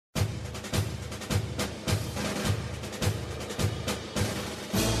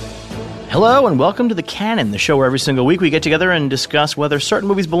Hello and welcome to The Canon, the show where every single week we get together and discuss whether certain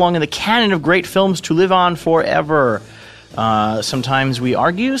movies belong in the canon of great films to live on forever. Sometimes we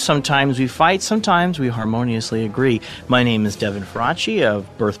argue, sometimes we fight, sometimes we harmoniously agree. My name is Devin Amy of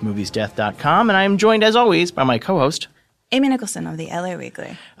birthmoviesdeath.com, and I am joined, as always, by my co-host, Amy Nicholson of the LA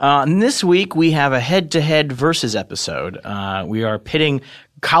Weekly. And this week we have a head-to-head versus episode. We are pitting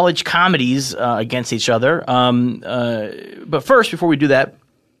college comedies against each other. But first, before we do that,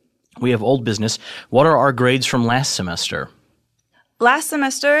 we have old business. What are our grades from last semester? Last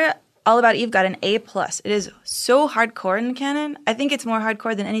semester, All About Eve got an A+. It is so hardcore in the canon. I think it's more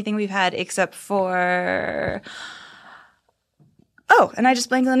hardcore than anything we've had except for... Oh, and I just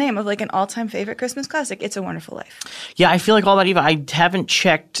blanked on the name of like an all-time favorite Christmas classic, It's a Wonderful Life. Yeah, I feel like All About Eve, I haven't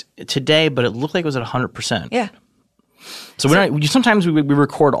checked today, but it looked like it was at 100%. Yeah. So sometimes we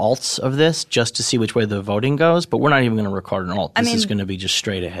record alts of this just to see which way the voting goes, but we're not even going to record an alt. This is going to be just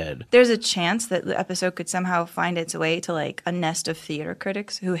straight ahead. There's a chance that the episode could somehow find its way to like a nest of theater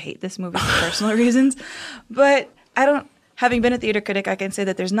critics who hate this movie for personal reasons. But having been a theater critic, I can say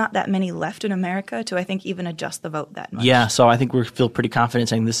that there's not that many left in America to, I think, even adjust the vote that much. Yeah, so I think we feel pretty confident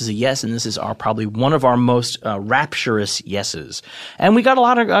saying this is a yes, and this is probably one of our most rapturous yeses. And we got a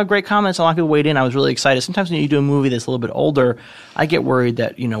lot of great comments. A lot of people weighed in. I was really excited. Sometimes when you do a movie that's a little bit older, I get worried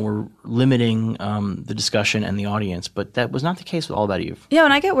that we're limiting the discussion and the audience, but that was not the case with All About Eve. Yeah,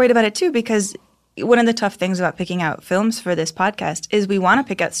 and I get worried about it too because one of the tough things about picking out films for this podcast is we want to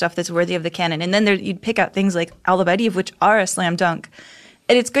pick out stuff that's worthy of the canon. And then you'd pick out things like All About Eve, which are a slam dunk.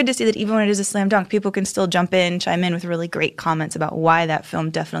 And it's good to see that even when it is a slam dunk, people can still jump in, chime in with really great comments about why that film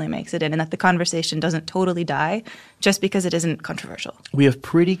definitely makes it in and that the conversation doesn't totally die just because it isn't controversial. We have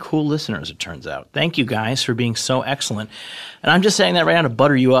pretty cool listeners, it turns out. Thank you guys for being so excellent. And I'm just saying that right now to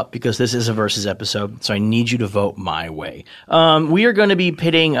butter you up because this is a versus episode, so I need you to vote my way. We are going to be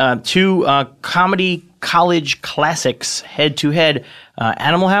pitting two comedy college classics head-to-head,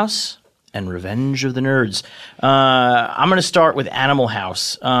 Animal House and Revenge of the Nerds. I'm going to start with Animal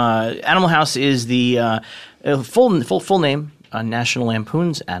House. Animal House is the full name, National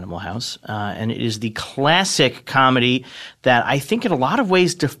Lampoon's Animal House, and it is the classic comedy that I think in a lot of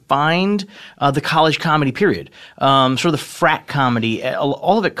ways defined the college comedy period. Sort of the frat comedy,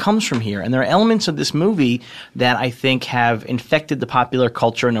 all of it comes from here. And there are elements of this movie that I think have infected the popular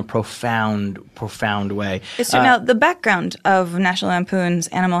culture in a profound way. So now, the background of National Lampoon's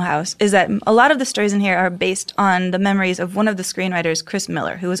Animal House is that a lot of the stories in here are based on the memories of one of the screenwriters, Chris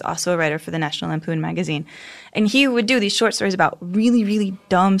Miller, who was also a writer for the National Lampoon magazine. And he would do these short stories about really, really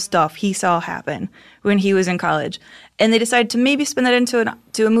dumb stuff he saw happen when he was in college. And they decided to maybe spin that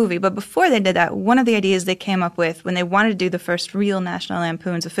into a movie. But before they did that, one of the ideas they came up with when they wanted to do the first real National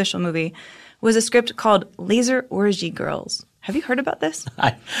Lampoon's official movie was a script called Laser Orgy Girls. Have you heard about this?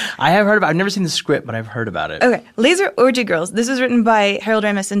 I have heard about it. I've never seen the script, but I've heard about it. Okay. Laser Orgy Girls. This was written by Harold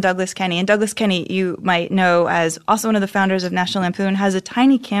Ramis and Douglas Kenney. And Douglas Kenney, you might know as also one of the founders of National Lampoon, has a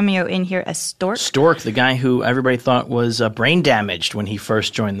tiny cameo in here as Stork. Stork, the guy who everybody thought was brain damaged when he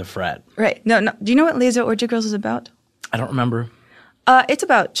first joined the frat. Right. No. Do you know what Laser Orgy Girls is about? I don't remember. It's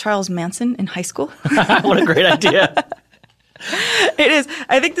about Charles Manson in high school. What a great idea. It is.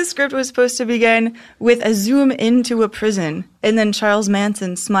 I think the script was supposed to begin with a zoom into a prison and then Charles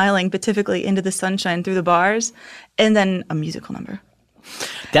Manson smiling beatifically into the sunshine through the bars and then a musical number.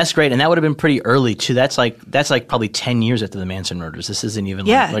 That's great, and that would have been pretty early too. That's like probably 10 years after the Manson murders. This isn't even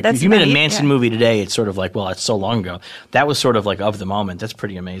like if you made a Manson movie today, it's sort of like, well, that's so long ago. That was sort of like of the moment. That's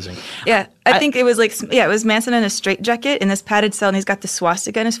pretty amazing. Yeah, I think it was it was Manson in a straitjacket in this padded cell, and he's got the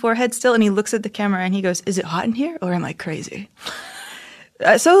swastika on his forehead still, and he looks at the camera and he goes, "Is it hot in here, or am I crazy?"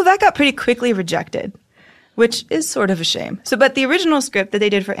 So that got pretty quickly rejected, which is sort of a shame. But the original script that they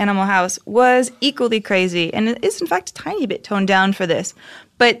did for Animal House was equally crazy, and it is, in fact, a tiny bit toned down for this.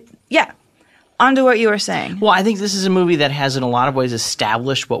 But, yeah, on to what you were saying. Well, I think this is a movie that has, in a lot of ways,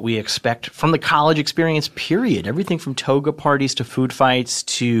 established what we expect from the college experience, period. Everything from toga parties to food fights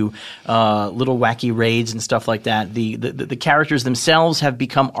to little wacky raids and stuff like that. The characters themselves have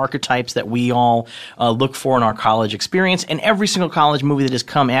become archetypes that we all look for in our college experience, and every single college movie that has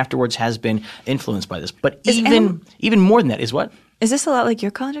come afterwards has been influenced by this. But even more than that is what? Is this a lot like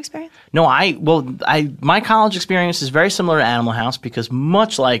your college experience? No, my college experience is very similar to Animal House because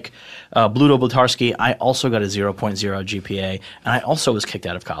much like Bluto Blutarsky, I also got a 0.0 GPA, and I also was kicked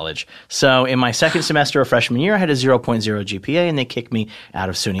out of college. So in my second semester of freshman year, I had a 0.0 GPA, and they kicked me out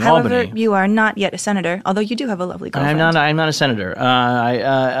of SUNY Albany. However, you are not yet a senator, although you do have a lovely girlfriend. I'm not a senator.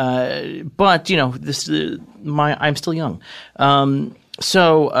 But I'm still young.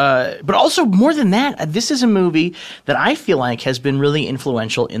 But also more than that, this is a movie that I feel like has been really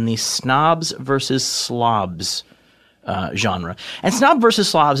influential in the snobs versus slobs genre. And snob versus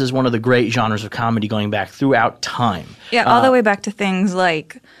slobs is one of the great genres of comedy going back throughout time. Yeah, all the way back to things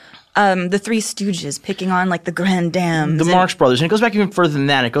like the Three Stooges picking on like the Grand Dames. The Marx Brothers. And it goes back even further than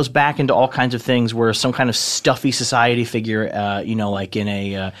that. It goes back into all kinds of things where some kind of stuffy society figure, like in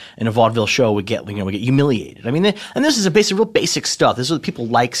a vaudeville show would get humiliated. I mean, and this is real basic stuff. This is what people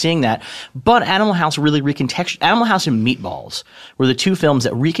like seeing that. But Animal House really Animal House and Meatballs were the two films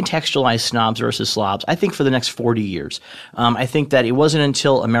that recontextualized snobs versus slobs, I think, for the next 40 years. I think that it wasn't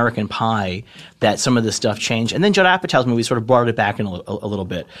until American Pie that some of this stuff changed. And then Judd Apatow's movie sort of brought it back in a little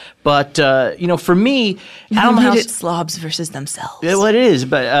bit. But, for me, Animal House... It's slobs versus themselves. Yeah, well, it is,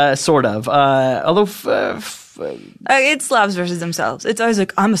 but sort of. Although... it's slobs versus themselves. It's always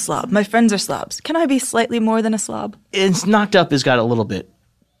like, I'm a slob. My friends are slobs. Can I be slightly more than a slob? It's Knocked Up has got a little bit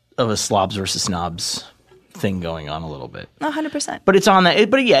of a slobs versus snobs thing going on a little bit. 100%. But it's on that.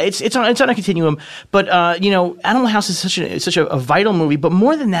 It's on a continuum. But Animal House is such a vital movie. But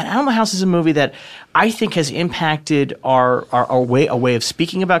more than that, Animal House is a movie that I think has impacted our way of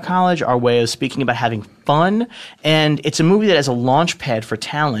speaking about college, our way of speaking about having fun, and it's a movie that as a launch pad for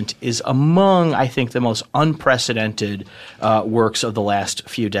talent is among, I think, the most unprecedented works of the last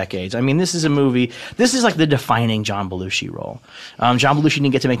few decades. I mean, this is like the defining John Belushi role. John Belushi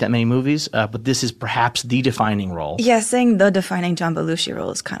didn't get to make that many movies, but this is perhaps the defining role. Yeah, saying the defining John Belushi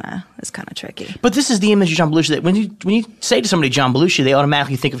role is kind of tricky. But this is the image of John Belushi that when you say to somebody John Belushi, they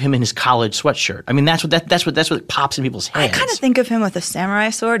automatically think of him in his college sweatshirt. I mean, that's what pops in people's heads. I kind of think of him with a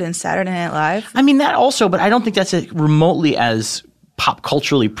samurai sword in Saturday Night Live. I mean, that also, but I don't think that's remotely as pop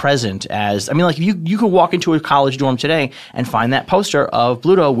culturally present as, I mean, like you could walk into a college dorm today and find that poster of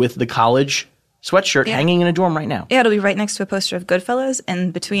Bluto with the college sweatshirt hanging in a dorm right now. Yeah, it'll be right next to a poster of Goodfellas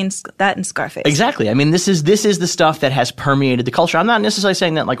and between that and Scarface. Exactly. I mean, this is the stuff that has permeated the culture. I'm not necessarily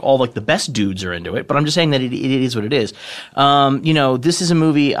saying that like all like the best dudes are into it, but I'm just saying that it is what it is. This is a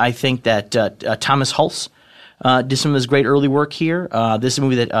movie I think that Thomas Hulse did some of his great early work here. This is a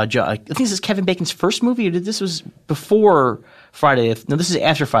movie that I think this is Kevin Bacon's first movie. Or this was before Friday. No, this is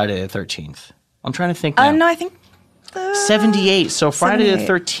after Friday the 13th. I'm trying to think now. No, I think 78. So Friday the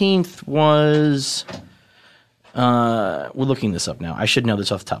 13th was. We're looking this up now. I should know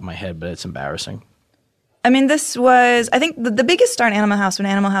this off the top of my head, but it's embarrassing. I mean, this was, I think, the biggest star in Animal House when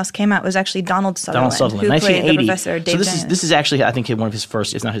Animal House came out was actually Donald Sutherland, who 1980. played the professor Dave So this is actually, I think, one of his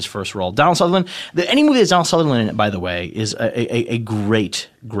first, if not his first role. Donald Sutherland, any movie that's Donald Sutherland in it, by the way, is a great,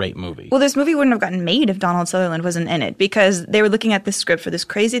 great movie. Well, this movie wouldn't have gotten made if Donald Sutherland wasn't in it, because they were looking at this script for this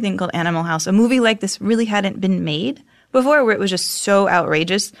crazy thing called Animal House. A movie like this really hadn't been made before, where it was just so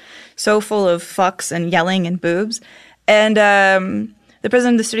outrageous, so full of fucks and yelling and boobs. And the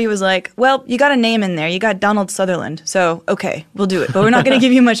president of the studio was like, well, you got a name in there. You got Donald Sutherland. So, okay, we'll do it. But we're not going to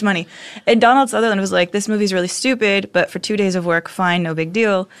give you much money. And Donald Sutherland was like, this movie's really stupid, but for 2 days of work, fine, no big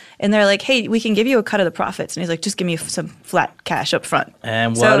deal. And they're like, hey, we can give you a cut of the profits. And he's like, just give me some flat cash up front.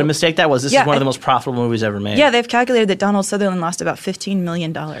 And what a mistake that was. This is one of the most profitable movies ever made. Yeah, they've calculated that Donald Sutherland lost about $15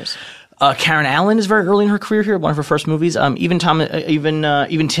 million. Karen Allen is very early in her career here, one of her first movies. Even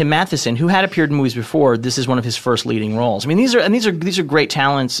Tim Matheson, who had appeared in movies before, this is one of his first leading roles. I mean, these are great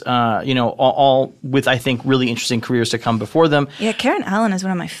talents, all with, I think, really interesting careers to come before them. Yeah, Karen Allen is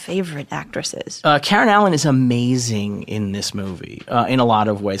one of my favorite actresses. Karen Allen is amazing in this movie in a lot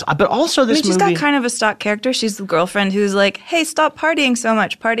of ways. But also this movie... she's got kind of a stock character. She's the girlfriend who's like, hey, stop partying so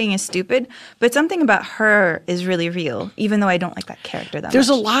much. Partying is stupid. But something about her is really real, even though I don't like that character that much. There's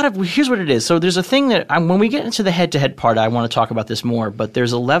a lot of... Here's what it is. So there's a thing that when we get into the head-to-head part, I want to talk about this more, but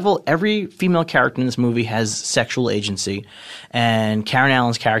there's a level, every female character in this movie has sexual agency, and Karen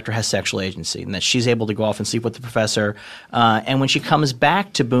Allen's character has sexual agency, and that she's able to go off and sleep with the professor, and when she comes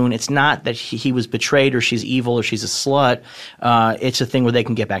back to Boone, it's not that he was betrayed or she's evil or she's a slut. It's a thing where they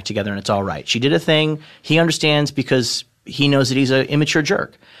can get back together and it's all right. She did a thing. He understands because he knows that he's an immature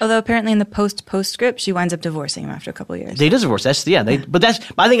jerk. Although apparently in the postscript, she winds up divorcing him after a couple of years. They divorce. But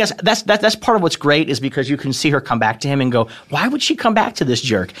I think that's part of what's great is because you can see her come back to him and go, why would she come back to this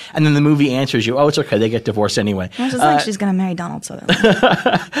jerk? And then the movie answers you, oh, it's okay, they get divorced anyway. Well, it's not like she's going to marry Donald Sutherland.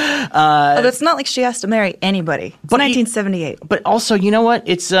 Although it's not like she has to marry anybody. It's 1978. But also, you know what?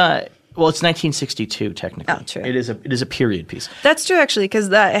 It's Well, it's 1962 technically. Oh, true. It is a period piece. That's true, actually, because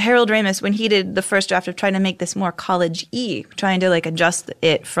Harold Ramis, when he did the first draft of trying to make this more college-y, trying to like adjust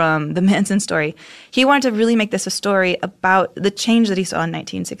it from the Manson story, he wanted to really make this a story about the change that he saw in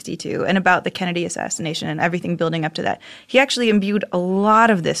 1962 and about the Kennedy assassination and everything building up to that. He actually imbued a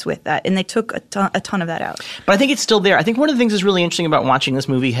lot of this with that, and they took a ton of that out. But I think it's still there. I think one of the things that's really interesting about watching this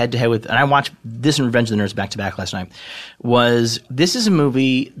movie head-to-head with, and I watched this and Revenge of the Nerds back-to-back last night, was this is a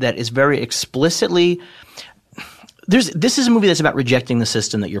movie that is very explicitly this is a movie that's about rejecting the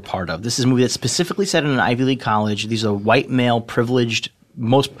system that you're part of. This is a movie that's specifically set in an Ivy League college. These are white male privileged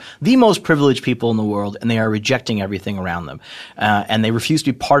the most privileged people in the world, and they are rejecting everything around them. And they refuse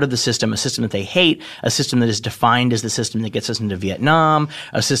to be part of the system, a system that they hate, a system that is defined as the system that gets us into Vietnam,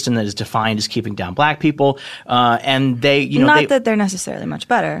 a system that is defined as keeping down black people. And they, Not that they're necessarily much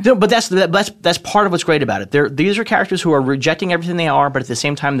better. No, but that's part of what's great about it. These are characters who are rejecting everything they are, but at the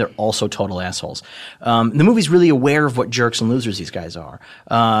same time, they're also total assholes. The movie's really aware of what jerks and losers these guys are.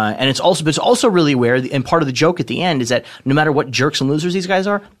 And it's also really aware, and part of the joke at the end is that no matter what jerks and losers these guys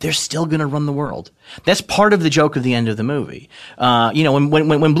are, they're still going to run the world. That's part of the joke of the end of the movie. When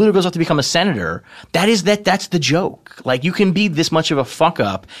Bluto goes off to become a senator, that's the joke. Like, you can be this much of a fuck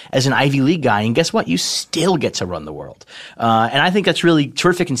up as an Ivy League guy, and guess what? You still get to run the world. And I think that's really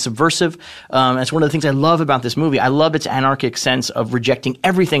terrific and subversive. That's one of the things I love about this movie. I love its anarchic sense of rejecting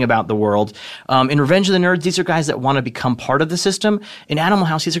everything about the world. In Revenge of the Nerds, these are guys that want to become part of the system. In Animal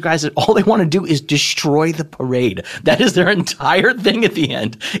House, these are guys that all they want to do is destroy the parade. That is their entire thing at the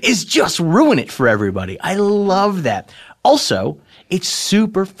end, is just ruin it for everybody. I love that. Also, it's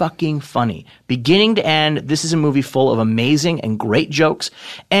super fucking funny. Beginning to end, this is a movie full of amazing and great jokes.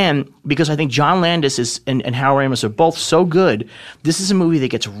 And because I think John Landis and Harold Ramis are both so good, this is a movie that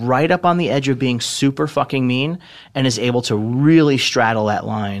gets right up on the edge of being super fucking mean and is able to really straddle that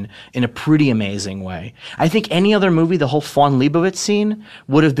line in a pretty amazing way. I think any other movie, the whole Fawn Leibowitz scene,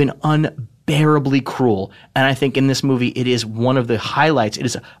 would have been unbearably cruel. And I think in this movie, it is one of the highlights. It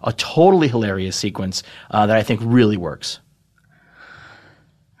is a totally hilarious sequence that I think really works.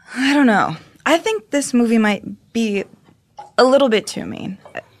 I don't know. I think this movie might be a little bit too mean.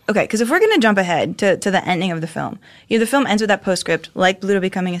 Okay, because if we're going to jump ahead to the ending of the film, the film ends with that postscript, like Bluto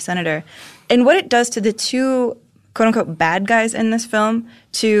becoming a senator. And what it does to the two quote-unquote bad guys in this film,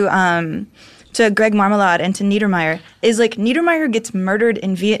 to Greg Marmalade and to Niedermeyer, is like Niedermeyer gets murdered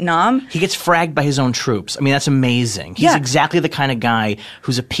in Vietnam. He gets fragged by his own troops. I mean, that's amazing. He's exactly the kind of guy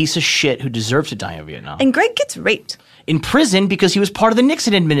who's a piece of shit who deserves to die in Vietnam. And Greg gets raped. In prison because he was part of the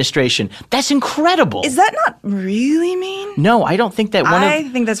Nixon administration. That's incredible. Is that not really mean? No, I don't think that I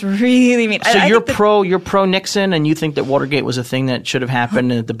think that's really mean. So you're pro Nixon, and you think that Watergate was a thing that should have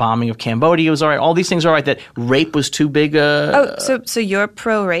happened, and the bombing of Cambodia was all right. All these things are all right. That rape was too big. So you're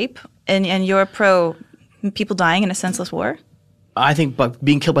pro rape, and you're pro people dying in a senseless war? I think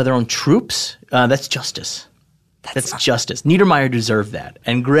being killed by their own troops, that's justice. That's justice. Niedermeyer deserved that,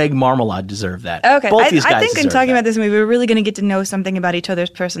 and Greg Marmalade deserved that. Okay, Both these guys I think in talking about this movie, we're really going to get to know something about each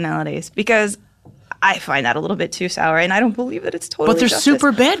other's personalities, because I find that a little bit too sour, and I don't believe that it's totally But they're justice.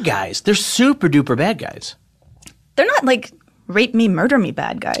 super bad guys. They're super duper bad guys. They're not like rape me, murder me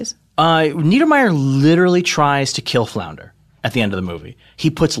bad guys. Niedermeyer literally tries to kill Flounder at the end of the movie. He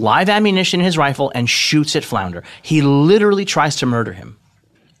puts live ammunition in his rifle and shoots at Flounder. He literally tries to murder him.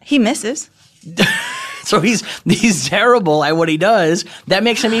 He misses. So he's terrible at what he does. That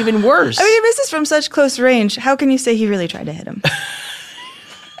makes him even worse. I mean, he misses from such close range. How can you say he really tried to hit him?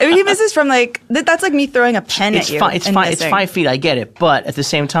 I mean, he misses from that's like me throwing a pen at you. It's 5 feet. I get it, but at the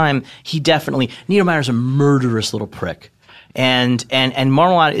same time, Niedermeyer's a murderous little prick, and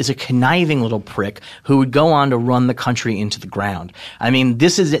Marmalade is a conniving little prick who would go on to run the country into the ground. I mean,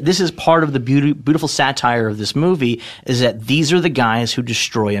 this is part of the beautiful satire of this movie, is that these are the guys who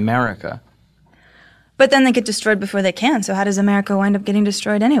destroy America. But then they get destroyed before they can. So how does America wind up getting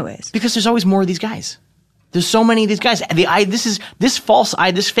destroyed anyways? Because there's always more of these guys. There's so many of these guys.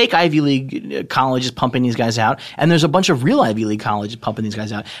 This fake Ivy League college is pumping these guys out, and there's a bunch of real Ivy League colleges pumping these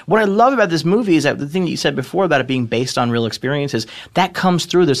guys out. What I love about this movie is that the thing that you said before about it being based on real experiences, that comes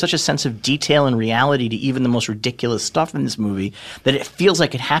through. There's such a sense of detail and reality to even the most ridiculous stuff in this movie that it feels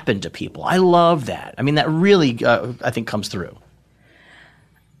like it happened to people. I love that. I mean, that really, I think, comes through.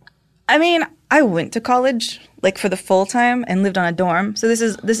 I mean, I went to college for the full time and lived on a dorm, so this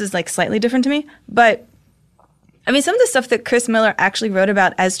is like slightly different to me. But I mean, some of the stuff that Chris Miller actually wrote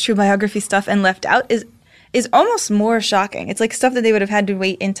about as true biography stuff and left out is almost more shocking. It's like stuff that they would have had to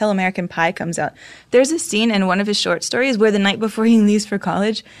wait until American Pie comes out. There's a scene in one of his short stories where the night before he leaves for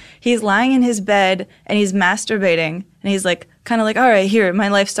college, he's lying in his bed and he's masturbating, and he's like, kind of like, all right, here, my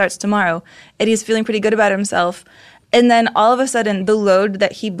life starts tomorrow. And he's feeling pretty good about himself. And then all of a sudden, the load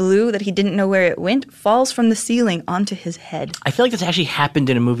that he blew, that he didn't know where it went, falls from the ceiling onto his head. I feel like that's actually happened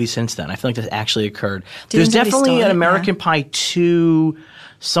in a movie since then. I feel like that's actually occurred. There's definitely an American Pie 2,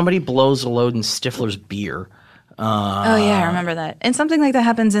 somebody blows a load in Stifler's beer. Oh, yeah, I remember that. And something like that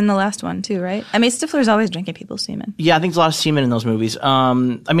happens in the last one, too, right? I mean, Stifler's always drinking people's semen. Yeah, I think there's a lot of semen in those movies. I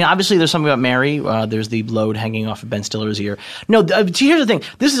mean, obviously, there's something about Mary. There's the load hanging off of Ben Stiller's ear. No, here's the thing.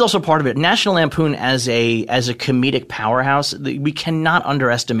 This is also part of it. National Lampoon as a comedic powerhouse, we cannot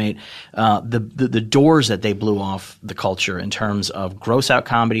underestimate the doors that they blew off the culture in terms of gross-out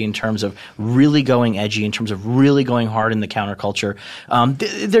comedy, in terms of really going edgy, in terms of really going hard in the counterculture.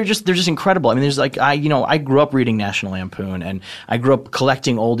 They're just incredible. I mean, there's like I grew up reading National Lampoon, and I grew up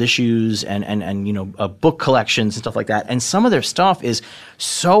collecting old issues and book collections and stuff like that. And some of their stuff is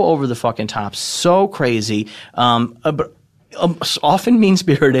so over the fucking top, so crazy, but often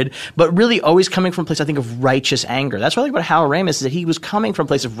mean-spirited, but really always coming from a place, I think, of righteous anger. That's what I like about Hal Ramis, is that he was coming from a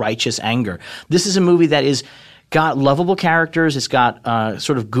place of righteous anger. This is a movie that is got lovable characters. It's got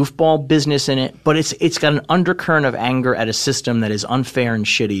sort of goofball business in it, but it's got an undercurrent of anger at a system that is unfair and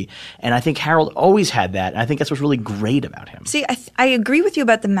shitty. And I think Harold always had that. And I think that's what's really great about him. See, I agree with you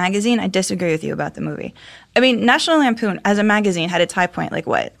about the magazine. I disagree with you about the movie. I mean, National Lampoon as a magazine had its high point, like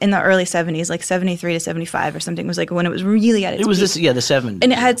what, in the early 70s, like 73 to 75 or something was like when it was really at its peak. It was the 70s.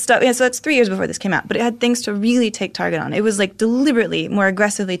 And it had stuff, so that's 3 years before this came out, but it had things to really take target on. It was like deliberately, more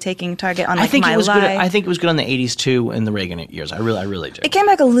aggressively taking target on like My Life. I think it was good in the 80s too, in the Reagan years. I really do. It came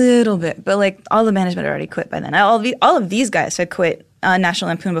back a little bit, but like all the management had already quit by then. All of these guys had quit National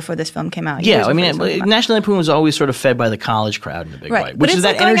Lampoon before this film came out. Yeah, I mean, National Lampoon was always sort of fed by the college crowd in the big way, which is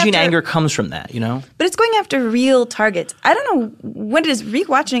that energy and anger comes from that, But it's going after real targets. I don't know what it is.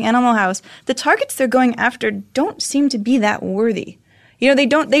 Rewatching Animal House, the targets they're going after don't seem to be that worthy. They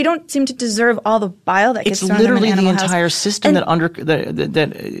don't seem to deserve all the bile that gets thrown at them in Animal House. It's literally the entire system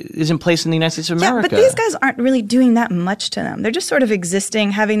that is in place in the United States of America. Yeah, but these guys aren't really doing that much to them. They're just sort of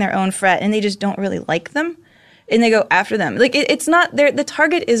existing, having their own frat, and they just don't really like them. And they go after them. Like it's not the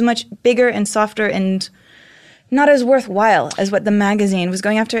target is much bigger and softer and not as worthwhile as what the magazine was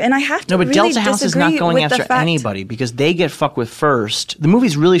going after. And I have to really Delta House is not going after anybody because they get fucked with first. The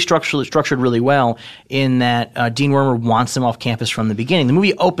movie's really structured really well in that Dean Wormer wants them off campus from the beginning. The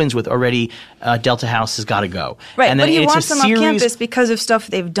movie opens with already Delta House has got to go. Right, and then but he wants them off campus because of stuff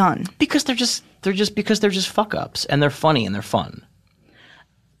they've done. Because they're just fuck ups and they're funny and they're fun.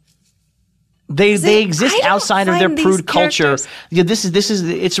 They exist outside of their prude culture. Yeah, this is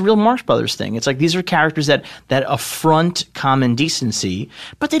it's a real Marx Brothers thing. It's like these are characters that affront common decency,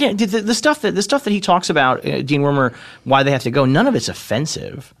 but they didn't. The stuff that he talks about, Dean Wormer, why they have to go. None of it's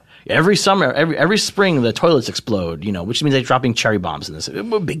offensive. Every summer, every spring, the toilets explode. Which means they're dropping cherry bombs in this. A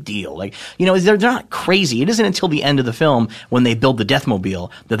big deal. Like they're not crazy. It isn't until the end of the film when they build the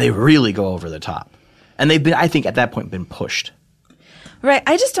Deathmobile that they really go over the top, and they've been, I think, at that point, been pushed. Right.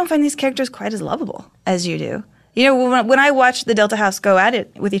 I just don't find these characters quite as lovable as you do. When I watch the Delta House go at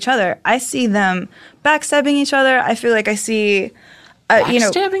it with each other, I see them backstabbing each other. I feel like I see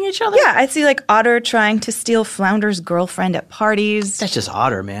backstabbing each other? Yeah, I see like Otter trying to steal Flounder's girlfriend at parties. That's just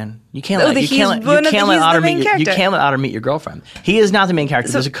Otter, man. You can't let Otter meet your girlfriend. He is not the main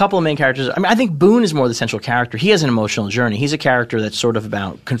character. There's a couple of main characters. I mean, I think Boone is more the central character. He has an emotional journey. He's a character that's sort of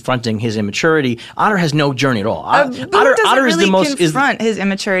about confronting his immaturity. Otter has no journey at all. Boone doesn't really confront his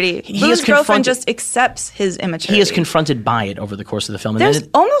immaturity. Boone's girlfriend just accepts his immaturity. He is confronted by it over the course of the film. There's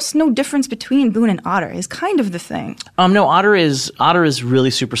almost no difference between Boone and Otter. Is kind of the thing. No, Otter is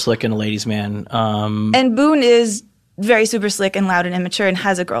really super slick and a ladies' man. And Boone is very super slick and loud and immature and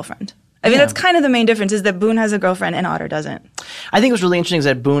has a girlfriend. I mean, that's kind of the main difference is that Boone has a girlfriend and Otter doesn't. I think what's really interesting is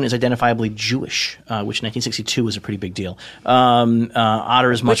that Boone is identifiably Jewish, which in 1962 was a pretty big deal.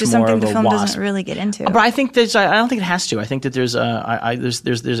 Otter is much more of a wasp. Which is something the film doesn't really get into. But I think I don't think it has to. I think that there's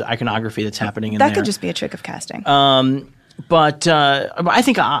iconography that's happening in there. That could just be a trick of casting. But I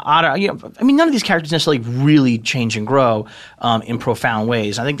think Otter, none of these characters necessarily really change and grow in profound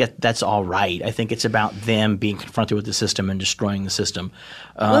ways. I think that's all right. I think it's about them being confronted with the system and destroying the system.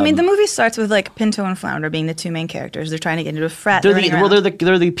 The movie starts with like Pinto and Flounder being the two main characters. They're trying to get into a frat. They're the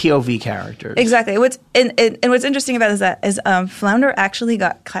POV characters. Exactly. What's interesting about it is that Flounder actually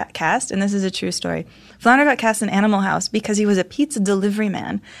got cast, and this is a true story. Flounder got cast in Animal House because he was a pizza delivery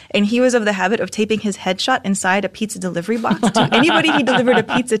man, and he was of the habit of taping his headshot inside a pizza delivery box to anybody he delivered a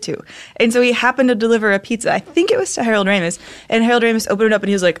pizza to. And so he happened to deliver a pizza. I think it was to Harold Ramis, and Harold Ramis opened it up, and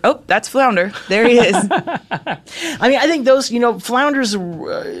he was like, "Oh, that's Flounder. There he is." I mean, I think those, Flounder's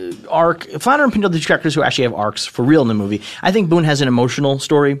arc, Flounder and Pinto, the two characters who actually have arcs for real in the movie. I think Boone has an emotional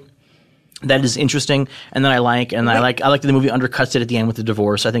story that is interesting, and that I like, and I like that the movie undercuts it at the end with the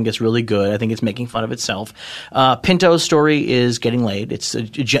divorce. I think it's really good. I think it's making fun of itself. Pinto's story is getting laid. It's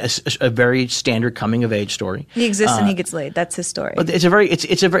a very standard coming of age story. He exists and he gets laid. That's his story. But it's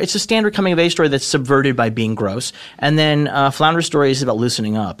a standard coming of age story that's subverted by being gross. And then Flounder's story is about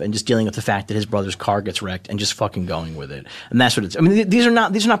loosening up and just dealing with the fact that his brother's car gets wrecked and just fucking going with it. And that's what it's. I mean, these are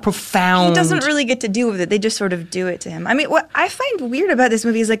not profound. He doesn't really get to deal with it. They just sort of do it to him. I mean, what I find weird about this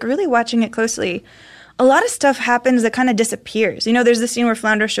movie is like really watching it closely. A lot of stuff happens that kind of disappears. There's this scene where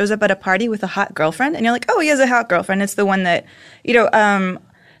Flounder shows up at a party with a hot girlfriend, and you're like, oh, he has a hot girlfriend. It's the one that,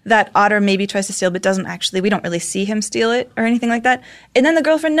 that Otter maybe tries to steal, but doesn't actually. We don't really see him steal it or anything like that. And then the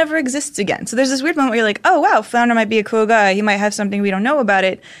girlfriend never exists again. So there's this weird moment where you're like, oh, wow, Flounder might be a cool guy. He might have something we don't know about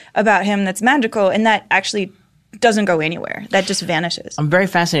him that's magical, and that actually doesn't go anywhere. That just vanishes. I'm very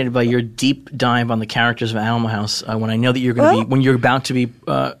fascinated by your deep dive on the characters of Animal House when I know that you're going to be, when you're about to be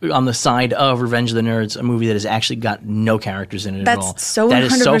on the side of Revenge of the Nerds, a movie that has actually got no characters in it at all. That's so 100% That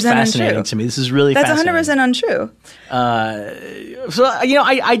is so fascinating untrue. to me. This is really fascinating. That's 100% untrue. So,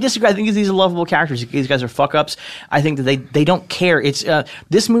 I disagree. I think these are lovable characters. These guys are fuck-ups. I think that they don't care. It's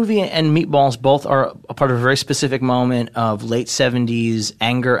this movie and Meatballs both are a part of a very specific moment of late 70s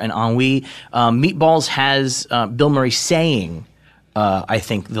anger and ennui. Meatballs has Bill Murray saying, I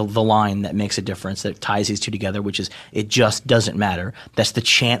think, the line that makes a difference, that ties these two together, which is, it just doesn't matter. That's the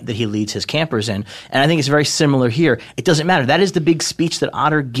chant that he leads his campers in. And I think it's very similar here. It doesn't matter. That is the big speech that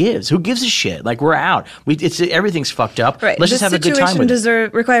Otter gives. Who gives a shit? Like, we're out. Everything's fucked up. Right. Let's just have a good time with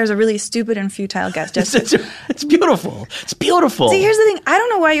it. Requires a really stupid and futile guest gesture. It's beautiful. It's beautiful. See, here's the thing. I don't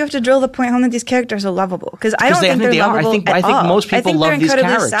know why you have to drill the point home that these characters are lovable, because I don't think they're lovable I think most people love these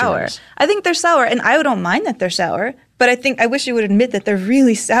characters. Sour. I think they're sour, and I don't mind that they're sour. But I wish you would admit that they're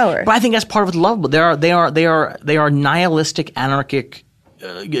really sour. But I think that's part of what's lovable. They are nihilistic, anarchic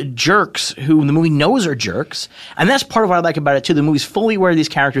jerks who the movie knows are jerks, and that's part of what I like about it too. The movie's fully aware these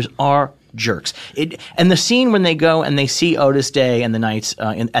characters are jerks. And the scene when they go and they see Otis Day and the Knights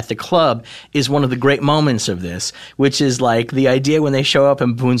at the club is one of the great moments of this, which is like the idea when they show up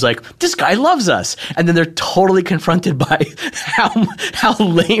and Boone's like, this guy loves us. And then they're totally confronted by how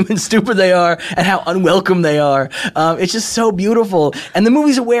lame and stupid they are and how unwelcome they are. It's just so beautiful. And the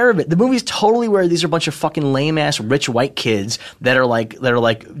movie's aware of it. The movie's totally aware these are a bunch of fucking lame-ass rich white kids that are like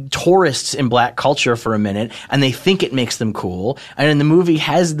tourists in black culture for a minute, and they think it makes them cool. And then the movie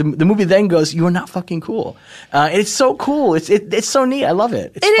then goes, you are not fucking cool. It's so cool. It's so neat. I love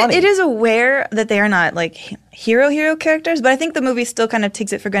it. It's funny. It is aware that they are not like hero characters, but I think the movie still kind of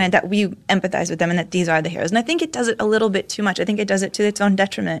takes it for granted that we empathize with them and that these are the heroes. And I think it does it a little bit too much. I think it does it to its own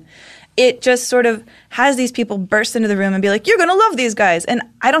detriment. It just sort of has these people burst into the room and be like, you're going to love these guys. And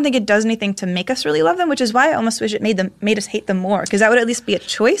I don't think it does anything to make us really love them, which is why I almost wish it made us hate them more, because that would at least be a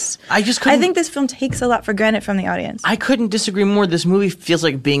choice. I think this film takes a lot for granted from the audience. I couldn't disagree more. This movie feels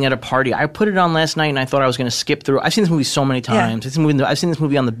like being at a party. I put it on last night and I thought I was going to skip through. I've seen this movie so many times. Yeah. I've seen this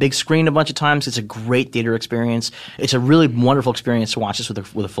movie on the big screen a bunch of times. It's a great theater experience. It's a really wonderful experience to watch this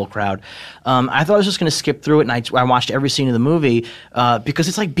with a full crowd. I thought I was just going to skip through it, and I watched every scene of the movie because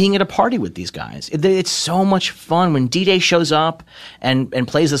it's like being at a party with these guys. It's so much fun when D-Day shows up and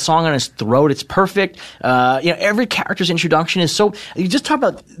plays the song on his throat. It's perfect. Every character's introduction is so. You just talk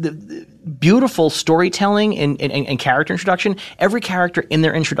about the beautiful storytelling and character introduction. Every character in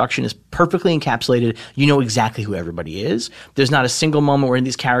their introduction is perfectly encapsulated. You know exactly who everybody is. There's not a single moment where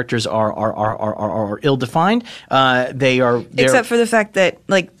these characters are ill-defined. Except for the fact that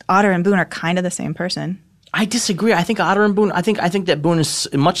like Otter and Boone are kind of the same person. I disagree. I think Otter and Boone. I think that Boone is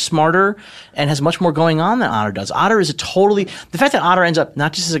much smarter and has much more going on than Otter does. Otter is the fact that Otter ends up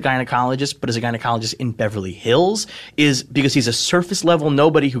not just as a gynecologist, but as a gynecologist in Beverly Hills is because he's a surface level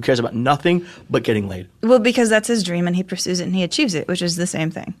nobody who cares about nothing but getting laid. Well, because that's his dream and he pursues it and he achieves it, which is the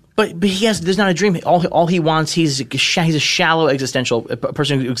same thing. But there's not a dream. All he wants, he's a shallow existential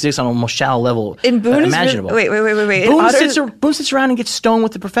person who exists on a most shallow level imaginable. Wait. Boone sits around and gets stoned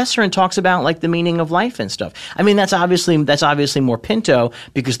with the professor and talks about like the meaning of life and stuff. I mean, that's obviously more Pinto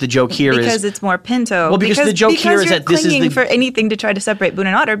because the joke here because it's more Pinto. Well, because the joke here is that this is for anything to try to separate Boone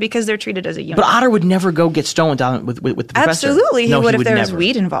and Otter because they're treated as a unit. But Otter would never go get stoned with the professor. Absolutely, he would if there was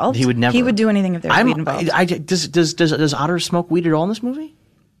weed involved. He would never. He would do anything if there was weed involved. Does Otter smoke weed at all in this movie?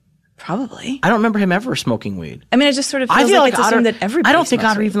 Probably. I don't remember him ever smoking weed. I mean, it just sort of I feels feel like it's Otter, assumed that everybody I don't think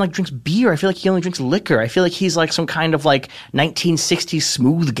smokes Otter weed. even like drinks beer. I feel like he only drinks liquor. I feel like he's like some kind of like 1960s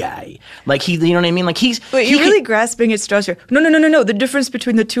smooth guy. Like you know what I mean? Like Wait, you're really grasping at straws here. No. The difference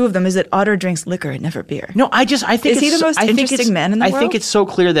between the two of them is that Otter drinks liquor and never beer. No, I think is he the most interesting man in the world? I think it's so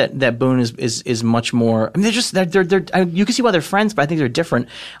clear that Boone is much more. I mean, they're you can see why they're friends, but I think they're different.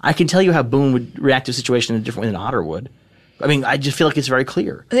 I can tell you how Boone would react to a situation in a different way than Otter would. I mean, I just feel like it's very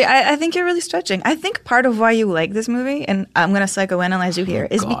clear. I think you're really stretching. I think part of why you like this movie, and I'm going to psychoanalyze you here,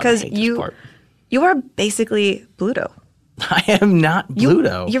 is because you are basically Bluto. I am not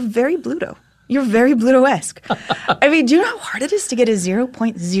Bluto. You're very Bluto. You're very Bluto-esque. I mean, do you know how hard it is to get a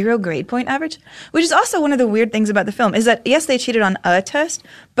 0.0 grade point average? Which is also one of the weird things about the film, is that, yes, they cheated on a test,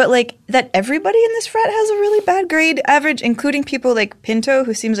 but, like, that everybody in this frat has a really bad grade average, including people like Pinto,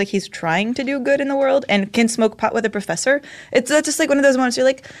 who seems like he's trying to do good in the world and can smoke pot with a professor. That's just, like, one of those moments you're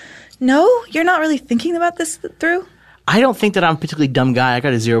like, no, you're not really thinking about this through? I don't think that I'm a particularly dumb guy. I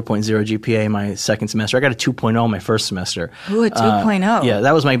got a 0.0 GPA in my second semester. I got a 2.0 my first semester. Ooh, a 2.0. Yeah,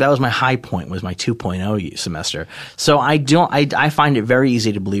 that was my high point, was my 2.0 semester. So I find it very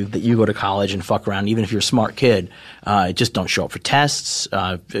easy to believe that you go to college and fuck around, even if you're a smart kid. Just don't show up for tests,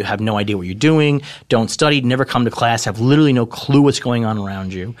 have no idea what you're doing, don't study, never come to class, have literally no clue what's going on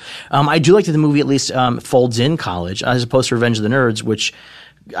around you. I do like that the movie at least folds in college, as opposed to Revenge of the Nerds, which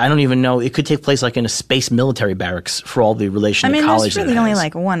I don't even know. It could take place like in a space military barracks for all the relation to college. There's really only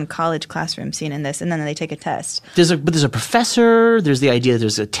like one college classroom scene in this, and then they take a test. There's a professor. There's the idea that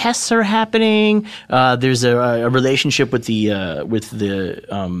there's tests are happening. There's a relationship with the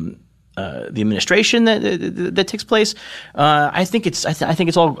administration that takes place. I think it's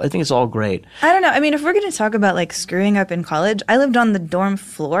all great. I don't know. I mean, if we're going to talk about like screwing up in college, I lived on the dorm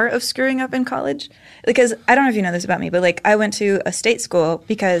floor of screwing up in college, because I don't know if you know this about me, but like I went to a state school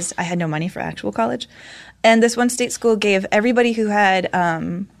because I had no money for actual college, and this one state school gave everybody who had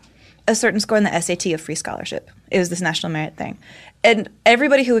a certain score in the SAT a free scholarship. It was this national merit thing. And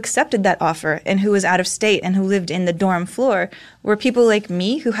everybody who accepted that offer and who was out of state and who lived in the dorm floor were people like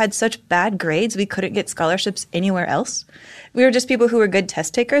me who had such bad grades we couldn't get scholarships anywhere else. We were just people who were good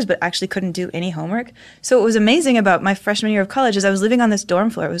test takers but actually couldn't do any homework. So what was amazing about my freshman year of college is I was living on this dorm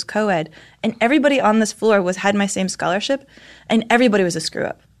floor. It was co-ed. And everybody on this floor had my same scholarship, and everybody was a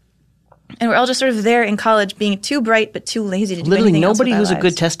screw-up. And we're all just sort of there in college being too bright but too lazy to do anything else with nobody our who's lives. a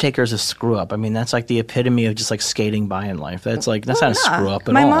good test taker is a screw up. I mean, that's like the epitome of just like skating by in life. That's not a screw up at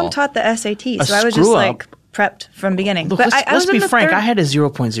all. My mom taught the SAT, so I was just like prepped from beginning. Look, but let's be frank. I had a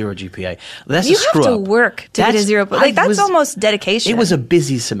 0.0 GPA. That's a screw up. You have to work to get a 0. That's almost dedication. It was a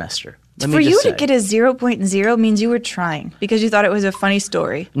busy semester. For you to get a 0.0 means you were trying because you thought it was a funny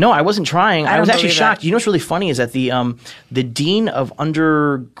story. No, I wasn't trying. I was actually shocked. That. You know what's really funny is that the dean of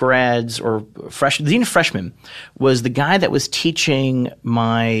undergrads or the dean of freshmen was the guy that was teaching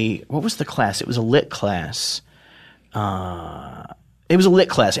what was the class? It was a lit class. It was a lit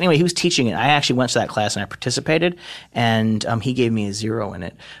class. Anyway, he was teaching it. I actually went to that class and I participated, and he gave me a 0 in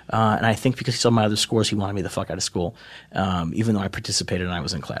it. And I think because he saw my other scores, he wanted me the fuck out of school, even though I participated and I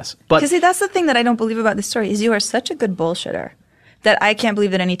was in class. But see, that's the thing that I don't believe about this story is you are such a good bullshitter that I can't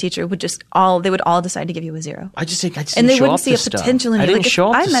believe that any teacher would they would all decide to give you a 0. I just didn't and they show wouldn't up see to a stuff. potential in you. I didn't show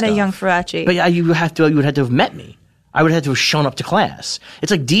up I to met stuff. a young Faraci. But you would have to have met me. I would have to have shown up to class. It's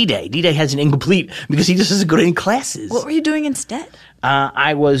like D-Day. D-Day has an incomplete because he just doesn't go to any classes. What were you doing instead?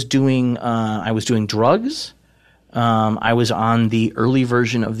 I was doing drugs. I was on the early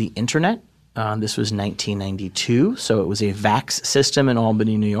version of the internet. This was 1992, so it was a VAX system in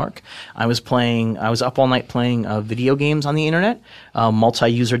Albany, New York. I was up all night playing video games on the internet,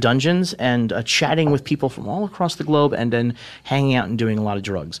 multi-user dungeons, and chatting with people from all across the globe, and then hanging out and doing a lot of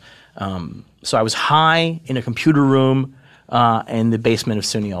drugs. So I was high in a computer room in the basement of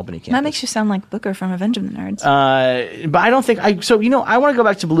SUNY Albany campus. That makes you sound like Booker from Revenge of the Nerds. But I don't think I want to go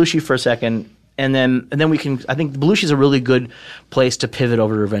back to Belushi for a second, and then we can. I think Belushi is a really good place to pivot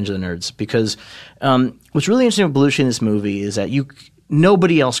over to Revenge of the Nerds because what's really interesting with Belushi in this movie is that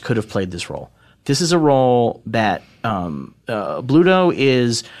nobody else could have played this role. This is a role that Bluto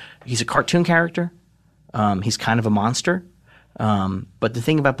he's a cartoon character. He's kind of a monster. But the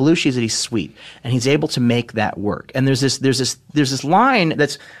thing about Belushi is that he's sweet and he's able to make that work. And there's this line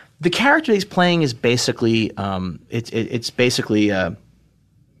that's the character he's playing is basically it's basically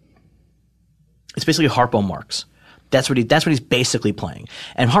Harpo Marx. That's what he's basically playing.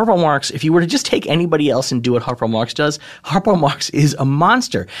 And Harpo Marx, if you were to just take anybody else and do what Harpo Marx does, Harpo Marx is a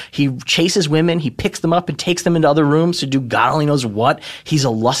monster. He chases women, he picks them up and takes them into other rooms to do God only knows what. He's a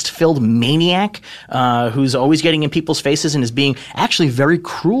lust-filled maniac who's always getting in people's faces and is being actually very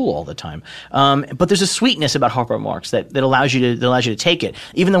cruel all the time. But there's a sweetness about Harpo Marx that allows you to take it.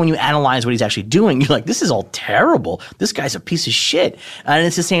 Even though when you analyze what he's actually doing, you're like, this is all terrible. This guy's a piece of shit. And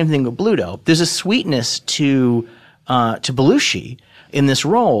it's the same thing with Bluto. There's a sweetness to Belushi in this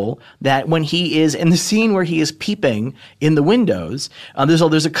role that when he is in the scene where he is peeping in the windows,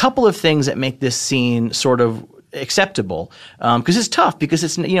 there's a couple of things that make this scene sort of acceptable because it's tough because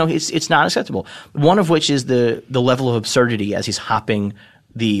it's not acceptable. One of which is the level of absurdity as he's hopping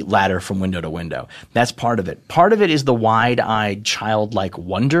the ladder from window to window. That's part of it. Part of it is the wide-eyed, childlike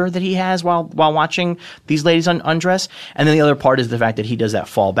wonder that he has while watching these ladies undress. And then the other part is the fact that he does that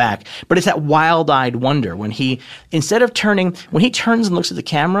fall back. But it's that wild-eyed wonder when he turns and looks at the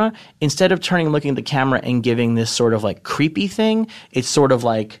camera, instead of turning and looking at the camera and giving this sort of like creepy thing, it's sort of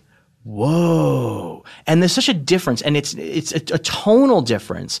like, whoa. And there's such a difference, and it's a tonal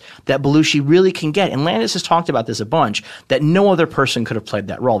difference that Belushi really can get. And Landis has talked about this a bunch, that no other person could have played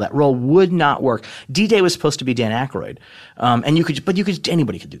that role. That role would not work. D-Day was supposed to be Dan Aykroyd. And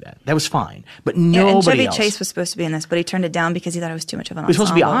anybody could do that. That was fine. But nobody and Chevy else. Chase was supposed to be in this, but he turned it down because he thought it was too much of an ensemble. It was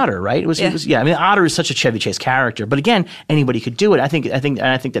supposed to be Otter, right? I mean, Otter is such a Chevy Chase character. But again, anybody could do it. I think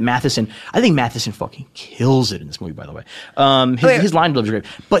that Matheson fucking kills it in this movie, by the way. His line delivery is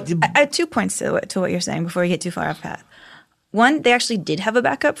great. But I have 2 points to what you're saying before we get too far off path. One, they actually did have a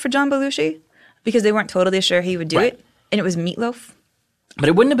backup for John Belushi because they weren't totally sure he would do it, and it was Meatloaf. But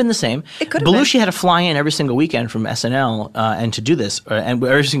it wouldn't have been the same. It could have Belushi had to fly in every single weekend from SNL and to do this, and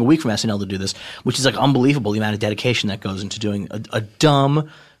every single week from SNL to do this, which is like unbelievable the amount of dedication that goes into doing a dumb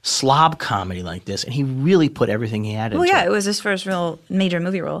slob comedy like this. And he really put everything he had into it. Well, yeah, it was his first real major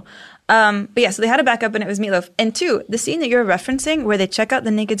movie role. But yeah, so they had a backup and it was Meatloaf. And two, the scene that you're referencing where they check out the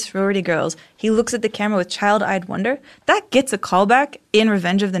naked sorority girls, he looks at the camera with child-eyed wonder, that gets a callback in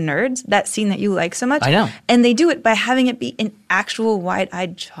Revenge of the Nerds, that scene that you like so much. I know. And they do it by having it be an actual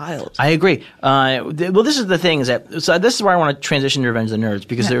wide-eyed child. I agree. Well, this is the thing is that, so this is where I want to transition to Revenge of the Nerds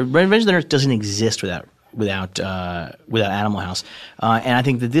because Revenge of the Nerds doesn't exist without Animal House, and I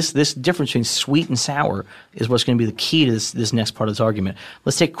think that this difference between sweet and sour is what's going to be the key to this next part of this argument.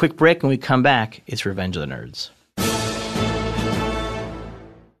 Let's take a quick break. When we come back, it's Revenge of the Nerds.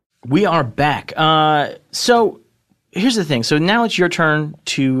 We are back. So here's the thing. So now it's your turn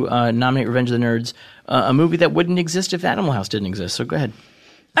to nominate Revenge of the Nerds, a movie that wouldn't exist if Animal House didn't exist. So go ahead.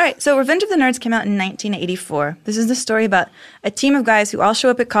 All right, so Revenge of the Nerds came out in 1984. This is the story about a team of guys who all show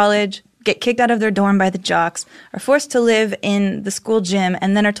up at college, get kicked out of their dorm by the jocks, are forced to live in the school gym,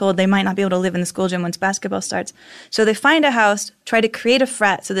 and then are told they might not be able to live in the school gym once basketball starts. So they find a house, try to create a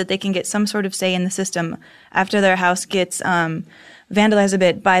frat so that they can get some sort of say in the system after their house gets vandalized a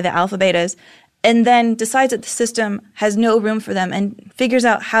bit by the alpha betas, and then decides that the system has no room for them and figures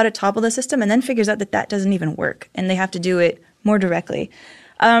out how to topple the system and then figures out that doesn't even work and they have to do it more directly.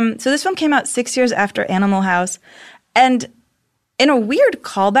 So this film came out 6 years after Animal House, and in a weird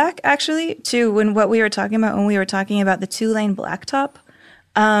callback, actually, to what we were talking about when we were talking about the two-lane blacktop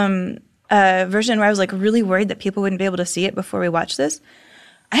version, where I was like really worried that people wouldn't be able to see it before we watched this.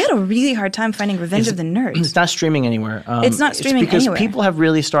 I had a really hard time finding Revenge of the Nerds. It's not streaming anywhere. It's not streaming because anywhere. People have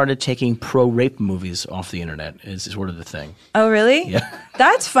really started taking pro-rape movies off the internet. Is sort of the thing. Oh, really? Yeah.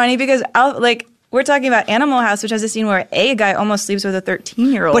 That's funny because we're talking about Animal House, which has a scene where a guy almost sleeps with a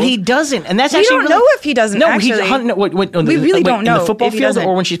 13-year-old. But he doesn't, and that's we actually don't know if he doesn't. No, actually. We really don't know in the football if he field doesn't.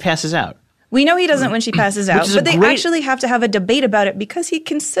 or when she passes out. We know he doesn't when she passes out, but they actually have to have a debate about it because he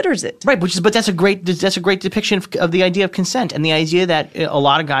considers it. Right, but that's a great depiction of the idea of consent and the idea that a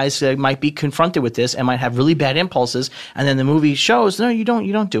lot of guys might be confronted with this and might have really bad impulses, and then the movie shows no, you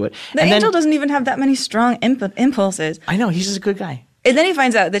don't do it. The angel doesn't even have that many strong impulses. I know, he's just a good guy. And then he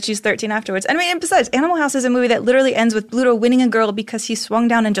finds out that she's 13 afterwards. And besides, Animal House is a movie that literally ends with Bluto winning a girl because he swung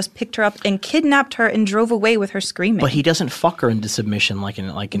down and just picked her up and kidnapped her and drove away with her screaming. But he doesn't fuck her into submission like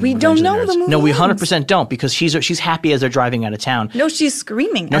in We don't know the movie. No, we 100% don't because she's happy as they're driving out of town. No, she's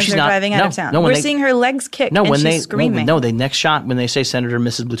screaming as they're driving out of town. We're seeing her legs kick and she's screaming. No, the next shot when they say Senator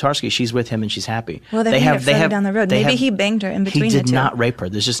Mrs. Blutarski, she's with him and she's happy. Well, they have down the road. Maybe he banged her in between the two. He did not rape her.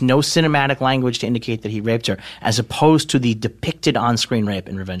 There's just no cinematic language to indicate that he raped her, as opposed to the depicted on-screen rape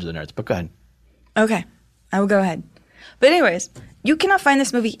in Revenge of the Nerds. But go ahead. Okay, I will go ahead. But anyways, you cannot find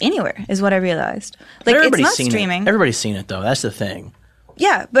this movie anywhere, is what I realized. It's not streaming. Everybody's seen it, though. That's the thing.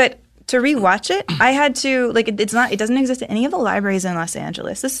 Yeah, but to rewatch it, I had to it doesn't exist in any of the libraries in Los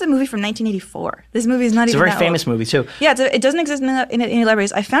Angeles. This is a movie from 1984. This movie is not It's even a very famous movie too. Yeah, it doesn't exist in any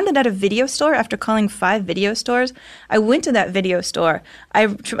libraries. I found it at a video store after calling 5 video stores. I went to that video store. I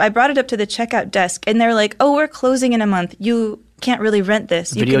brought it up to the checkout desk, and they're like, "Oh, we're closing in a month. You can't really rent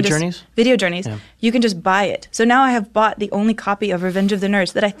this. Video Journeys? Video Journeys. Yeah. You can just buy it." So now I have bought the only copy of Revenge of the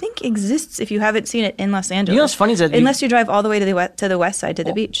Nerds that I think exists if you haven't seen it in Los Angeles. You know what's funny is that unless you drive all the way to the west side to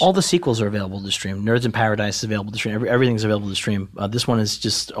the beach. All the sequels are available to stream. Nerds in Paradise is available to stream. Everything's available to stream. This one is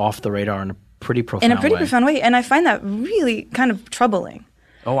just off the radar in a pretty profound way. Profound way, and I find that really kind of troubling.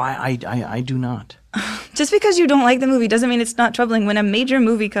 Oh, I do not. Just because you don't like the movie doesn't mean it's not troubling. When a major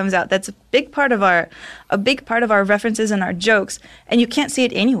movie comes out, that's a big part of our references and our jokes, and you can't see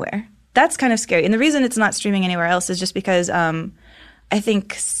it anywhere. That's kind of scary. And the reason it's not streaming anywhere else is just because I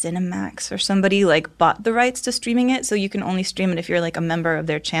think Cinemax or somebody bought the rights to streaming it, so you can only stream it if you're a member of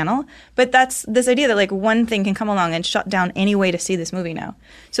their channel. But that's this idea that one thing can come along and shut down any way to see this movie now.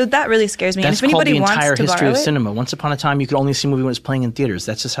 So that really scares me. That's and if called anybody the entire wants to history of borrow cinema. Once upon a time, you could only see a movie when it's playing in theaters.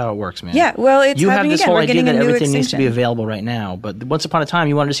 That's just how it works, man. Yeah, well, it's you happening have this again. whole We're idea getting that a new everything needs to be extinction. available right now. But once upon a time,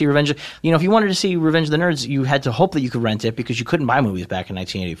 you wanted to see Revenge. If you wanted to see Revenge of the Nerds, you had to hope that you could rent it because you couldn't buy movies back in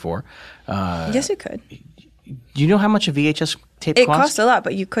 1984. Yes, you could. Do you know how much a VHS tape It cost? costs a lot,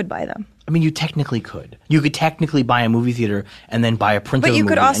 but you could buy them. I mean, you technically could. You could technically buy a movie theater and then buy a print But of the you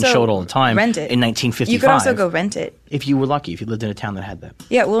movie could also and show it all the time rent it. in 1955. You could also go rent it. If you were lucky, if you lived in a town that had that.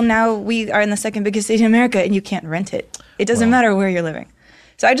 Yeah, well, now we are in the second biggest city in America, and you can't rent it. It doesn't matter where you're living.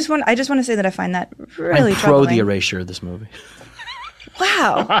 So I just want to say that I find that really I'm troubling. pro the erasure of this movie.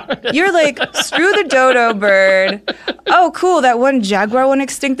 Wow. You're like, screw the dodo bird. Oh, cool. That one jaguar went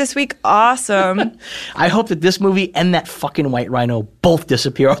extinct this week. Awesome. I hope that this movie and that fucking white rhino both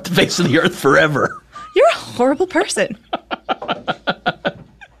disappear off the face of the earth forever. You're a horrible person.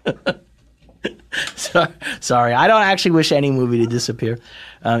 Sorry. I don't actually wish any movie to disappear,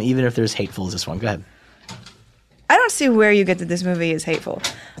 even if they're as hateful as this one. Go ahead. I don't see where you get that this movie is hateful.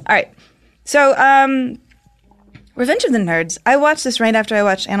 All right. So, Revenge of the Nerds. I watched this right after I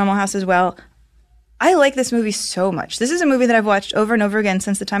watched Animal House as well. I like this movie so much. This is a movie that I've watched over and over again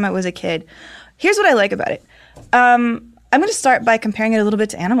since the time I was a kid. Here's what I like about it. I'm going to start by comparing it a little bit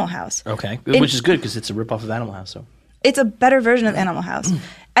to Animal House. Okay. Which is good because it's a ripoff of Animal House. So it's a better version of Animal House.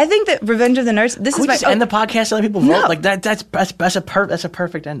 I think that Revenge of the Nerds. Can we just end the podcast and let people vote? Like that's a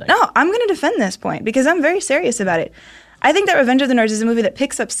perfect ending. No, I'm going to defend this point because I'm very serious about it. I think that Revenge of the Nerds is a movie that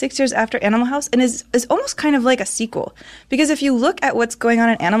picks up 6 years after Animal House and is almost kind of like a sequel. Because if you look at what's going on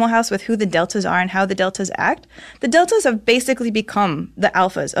in Animal House with who the Deltas are and how the Deltas act, the Deltas have basically become the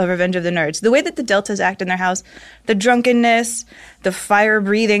alphas of Revenge of the Nerds. The way that the Deltas act in their house, the drunkenness, the fire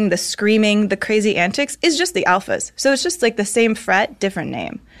breathing, the screaming, the crazy antics, is just the alphas. So it's just like the same frat, different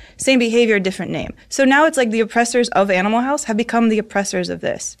name. Same behavior, different name. So now it's like the oppressors of Animal House have become the oppressors of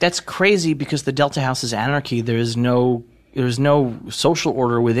this. That's crazy because the Delta House is anarchy. There's no social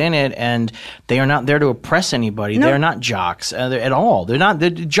order within it, and they are not there to oppress anybody. No. They're not jocks at all. They're not. The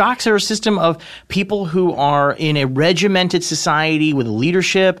jocks are a system of people who are in a regimented society with a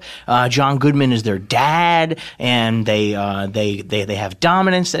leadership. John Goodman is their dad, and they have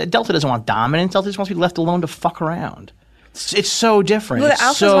dominance. Delta doesn't want dominance. Delta just wants to be left alone to fuck around. It's so different. Well, the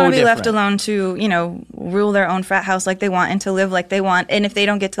alphas want to be left alone to, rule their own frat house like they want and to live like they want. And if they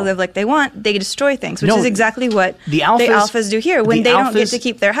don't get to live like they want, they destroy things, which is exactly what the alphas do here. When they don't get to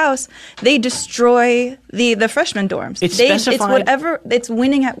keep their house, they destroy the freshman dorms. It's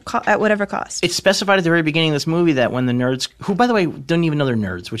winning at whatever cost. It's specified at the very beginning of this movie that when the nerds, who by the way don't even know they're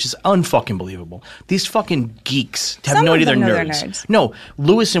nerds, which is unfucking believable. These fucking geeks have no idea they're nerds. No,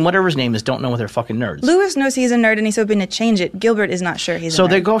 Lewis and whatever his name is don't know they're fucking nerds. Lewis knows he's a nerd and he's hoping to change it. Gilbert is not sure he's a nerd. So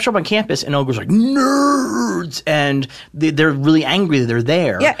they go up on campus and Ogre's like, nerds! And they're really angry that they're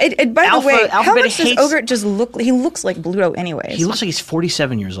there. Yeah, by the way, how much does Ogre just look? He looks like Bluto anyways. He looks like he's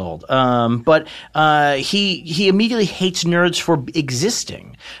 47 years old. But he immediately hates nerds for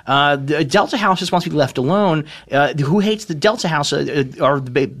existing. The Delta House just wants to be left alone. Who hates the Delta House or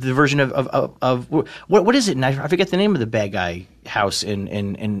the version of what is it? And I forget the name of the bad guy house in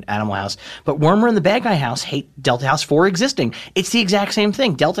Animal House. But Wormer and the bad guy house hate Delta House for existing. It's the exact same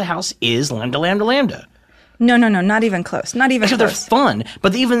thing. Delta House is Lambda Lambda Lambda. No, not even close. Not even close. They're fun,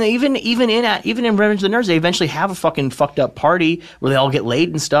 but even in Revenge of the Nerds, they eventually have a fucking fucked up party where they all get laid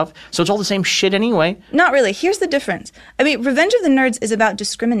and stuff. So it's all the same shit anyway. Not really. Here's the difference. I mean, Revenge of the Nerds is about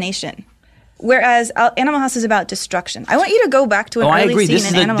discrimination, whereas Animal House is about destruction. I want you to go back to an early scene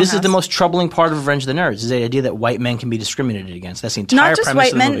in Animal House. This is the most troubling part of Revenge of the Nerds, is the idea that white men can be discriminated against. That's the entire premise of the movie. Not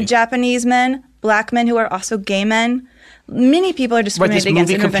just white men, Japanese men, black men who are also gay men. many people are Right, discriminated this against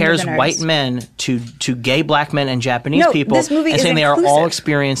movie in Revenge of compares the Nerds. white men to gay black men and Japanese No, people, this movie and is saying they are all inclusive.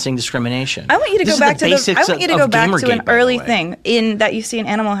 experiencing discrimination. I want you to This go is back the to the. basics I want you to of go back to Gamergate, an by the early way. thing in that you see in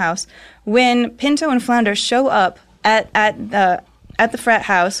Animal House when Pinto and Flounder show up at the frat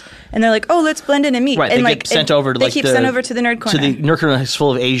house, and they're like, "Oh, let's blend in and meet." Right, and they get sent over to they like keep the sent over to the nerd corner. to the nerd corner is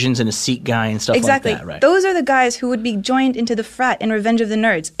full of Asians and a Sikh guy and stuff Exactly. like that. Right. Those are the guys who would be joined into the frat in Revenge of the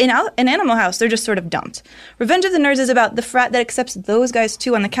Nerds. In Animal House, they're just sort of dumped. Revenge of the Nerds is about the frat that accepts those guys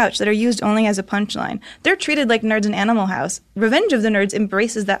too on the couch that are used only as a punchline. They're treated like nerds in Animal House. Revenge of the Nerds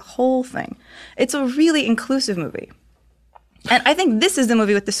embraces that whole thing. It's a really inclusive movie. And I think this is the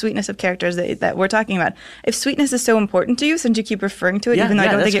movie with the sweetness of characters that we're talking about. If sweetness is so important to you, since you keep referring to it, even though I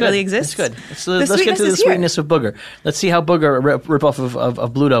don't think it really exists. That's good. Let's get to the sweetness of Booger. Let's see how Booger, a ripoff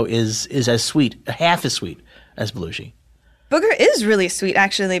of Bluto, is as sweet, half as sweet as Belushi. Booger is really sweet,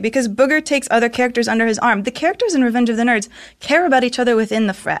 actually, because Booger takes other characters under his arm. The characters in Revenge of the Nerds care about each other within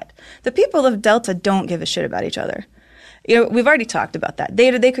the frat. The people of Delta don't give a shit about each other. You know, we've already talked about that.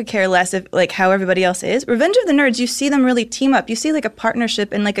 They could care less if, like, how everybody else is. Revenge of the Nerds, you see them really team up. You see, like, a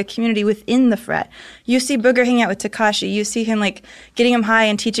partnership and, like, a community within the frat. You see Booger hanging out with Takashi. You see him, like, getting him high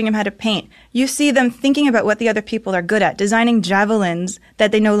and teaching him how to paint. You see them thinking about what the other people are good at, designing javelins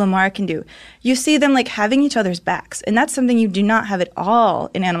that they know Lamar can do. You see them, like, having each other's backs. And that's something you do not have at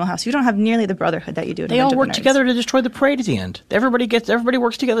all in Animal House. You don't have nearly the brotherhood that you do in They Revenge all of work the Nerds. together to destroy the parade at the end. Everybody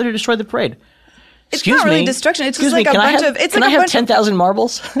works together to destroy the parade. It's not really destruction. It's just like a bunch of. It's can like I have 10,000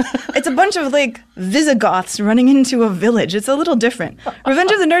 marbles? It's a bunch of like Visigoths running into a village. It's a little different. Revenge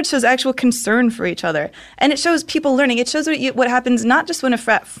of the Nerds shows actual concern for each other, and it shows people learning. It shows what happens not just when a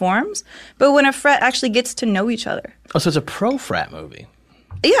frat forms, but when a frat actually gets to know each other. Oh, so it's a pro-frat movie.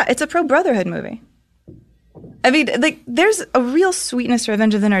 Yeah, it's a pro-brotherhood movie. I mean, like, there's a real sweetness to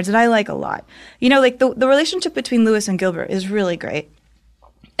Revenge of the Nerds that I like a lot. You know, like, the relationship between Lewis and Gilbert is really great.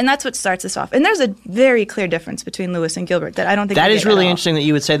 And that's what starts us off. And there's a very clear difference between Lewis and Gilbert that I don't think that we is get really at all. interesting that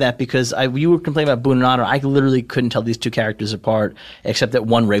you would say that, because you were complaining about Boone and Otter. I literally couldn't tell these two characters apart, except that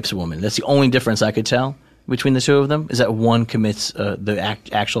one rapes a woman. That's the only difference I could tell between the two of them, is that one commits the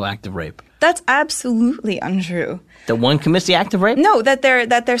actual act of rape. That's absolutely untrue. That one commits the act of rape? No, that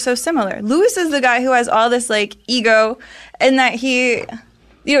they're so similar. Lewis is the guy who has all this like ego, and that he,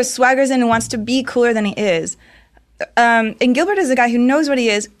 you know, swaggers in and wants to be cooler than he is. And Gilbert is the guy who knows what he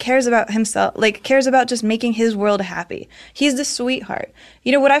is, cares about himself, like cares about just making his world happy. He's the sweetheart.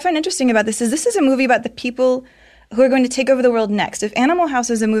 You know, what I find interesting about this is a movie about the people who are going to take over the world next. If Animal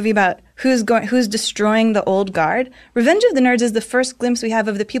House is a movie about who's destroying the old guard, Revenge of the Nerds is the first glimpse we have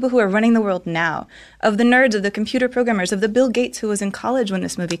of the people who are running the world now, of the nerds, of the computer programmers, of the Bill Gates who was in college when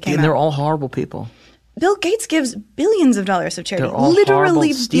this movie came out. And they're all horrible people. Bill Gates gives billions of dollars of charity, They're all literally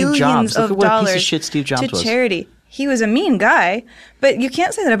horrible. Steve billions Jobs. Look of at what a dollars piece of shit Steve Jobs to was. charity. He was a mean guy, but you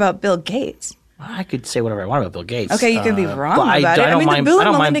can't say that about Bill Gates. I could say whatever I want about Bill Gates. Okay, you could be wrong but about it. I mean, the Bill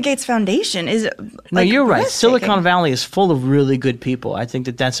and Melinda mind. Gates Foundation is No, you're right. breathtaking. Silicon Valley is full of really good people. I think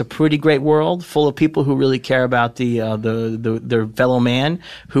that's a pretty great world, full of people who really care about their fellow man,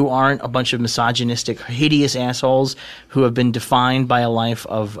 who aren't a bunch of misogynistic, hideous assholes who have been defined by a life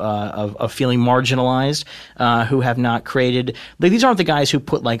of feeling marginalized, who have not created. Like, these aren't the guys who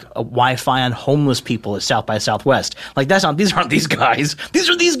put like a Wi-Fi on homeless people at South by Southwest. Like, these aren't these guys. These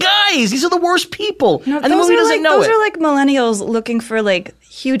are these guys. These are the worst people. No, and the movie doesn't know those it. are like millennials looking for like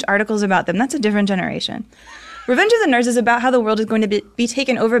huge articles about them. That's a different generation. Revenge of the Nerds is about how the world is going to be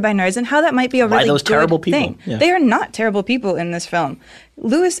taken over by nerds and how that might be a really those good terrible people. thing. Yeah. They are not terrible people in this film.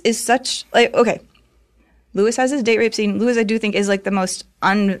 Lewis is such like okay. Lewis has his date rape scene. Lewis, I do think, is like the most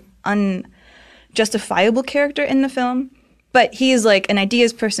unjustifiable character in the film. But he is like an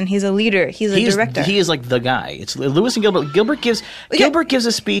ideas person. He's a leader. He's a director. He is like the guy. It's Lewis and Gilbert. Gilbert gives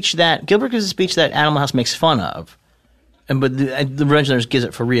a speech that Animal House makes fun of, but the Revenge of the Nerds gives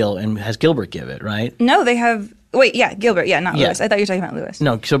it for real and has Gilbert give it, right? No, they have. Wait, yeah, Gilbert. Yeah, not Lewis. I thought you were talking about Lewis.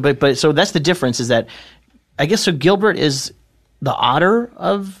 No, so that's the difference. Is that I guess so? Gilbert is the Otter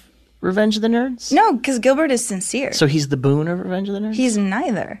of Revenge of the Nerds. No, because Gilbert is sincere. So he's the Boone of Revenge of the Nerds. He's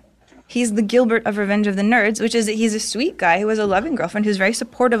neither. He's the Gilbert of Revenge of the Nerds, which is that he's a sweet guy who has a loving girlfriend who's very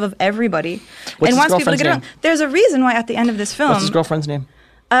supportive of everybody and wants people to get along. There's a reason why at the end of this film... What's his girlfriend's name?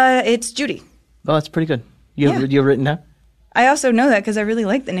 It's Judy. Oh, that's pretty good. You have written down? I also know that because I really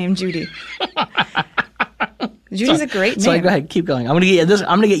like the name Judy. Judy's a great name. So go ahead, keep going. I'm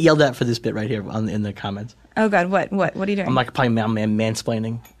gonna get yelled at for this bit right here in the comments. Oh God, what are you doing? I'm like probably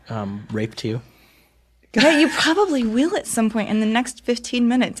mansplaining rape to you. Yeah, you probably will at some point in the next 15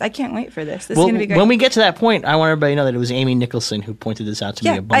 minutes. I can't wait for this. This is going to be great. When we get to that point, I want everybody to know that it was Amy Nicholson who pointed this out to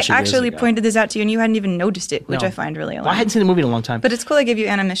me a bunch of years ago. I actually pointed this out to you, and you hadn't even noticed it, which I find really alarming. Well, I hadn't seen the movie in a long time. But it's cool I give you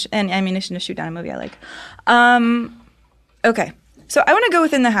ammunition to shoot down a movie I like. Okay. So I want to go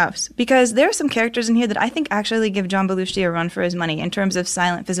within the house because there are some characters in here that I think actually give John Belushi a run for his money in terms of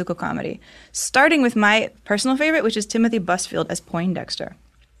silent physical comedy. Starting with my personal favorite, which is Timothy Busfield as Poindexter.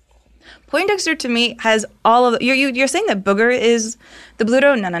 Poindexter to me has all of you're saying that Booger is the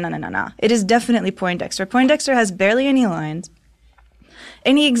Bluto? No. It is definitely Poindexter. Poindexter has barely any lines.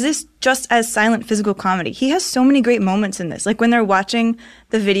 And he exists just as silent physical comedy. He has so many great moments in this. Like when they're watching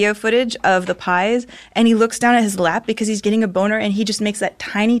the video footage of the pies and he looks down at his lap because he's getting a boner and he just makes that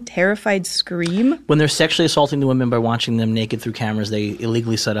tiny, terrified scream. When they're sexually assaulting the women by watching them naked through cameras they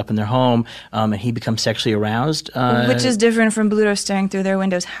illegally set up in their home, and he becomes sexually aroused. Which is different from Bluto staring through their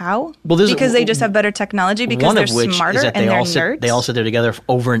windows. How? Well, because they just have better technology, because they're smarter and they're nerds? They all sit there together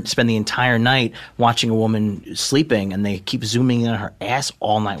over and spend the entire night watching a woman sleeping, and they keep zooming in on her ass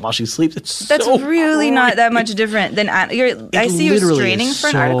all night while she sleeps. That's really not that much different than I see you straining for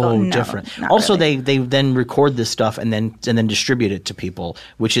an article. No, different. Also, really. they then record this stuff and then distribute it to people,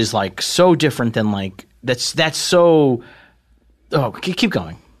 which is like so different than like that's so. Oh, keep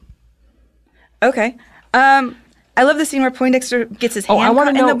going. Okay. I love the scene where Poindexter gets his hand caught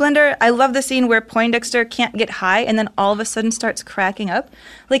in the blender. I love the scene where Poindexter can't get high and then all of a sudden starts cracking up.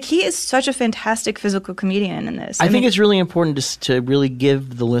 Like, he is such a fantastic physical comedian in this. I think it's really important to really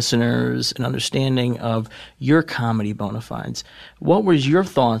give the listeners an understanding of your comedy bona fides. What was your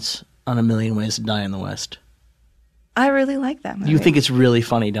thoughts on A Million Ways to Die in the West? I really like that movie. You think it's really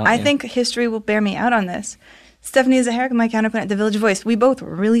funny, don't you? I think history will bear me out on this. Stephanie Zaharik, my counterpoint at The Village Voice, we both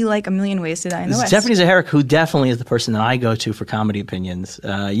really like A Million Ways to Die in the West. Stephanie Zaharik, who definitely is the person that I go to for comedy opinions.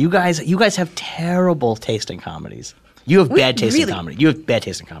 You guys have terrible taste in comedies. You have bad taste in comedy. You have bad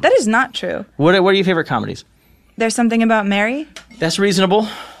taste in comedy. That is not true. What are your favorite comedies? There's Something About Mary. That's reasonable.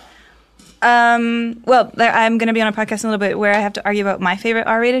 I'm going to be on a podcast in a little bit where I have to argue about my favorite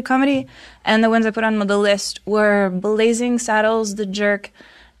R-rated comedy, and the ones I put on the list were Blazing Saddles, The Jerk,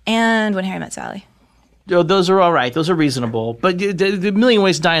 and When Harry Met Sally. Those are all right. Those are reasonable. But the Million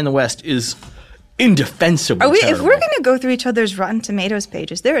Ways to Die in the West is indefensible. If we're going to go through each other's Rotten Tomatoes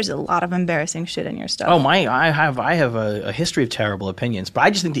pages, there is a lot of embarrassing shit in your stuff. Oh, I have a history of terrible opinions, but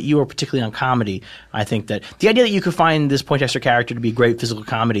I just think that you are particularly on comedy. I think that the idea that you could find this Poindexter character to be great physical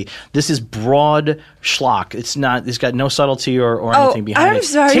comedy, this is broad schlock. It's got no subtlety or anything behind it. I'm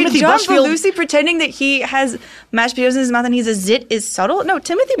sorry. Timothy John Busfield, Belushi pretending that he has mashed potatoes in his mouth and he's a zit is subtle? No,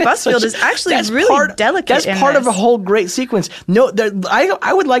 Timothy Busfield is actually really delicate. That's part of a whole great sequence. No,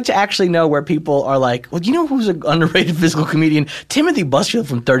 I would like to actually know where people are like, well, you know who's an underrated physical comedian? Timothy Busfield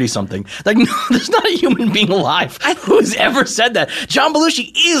from 30-something. Like, no, there's not a human being alive who's ever said that. John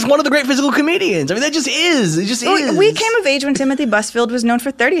Belushi is one of the great physical comedians. I mean, that just is. It just is. We came of age when Timothy Busfield was known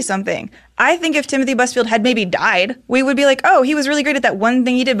for 30-something. I think if Timothy Busfield had maybe died, we would be like, oh, he was really great at that one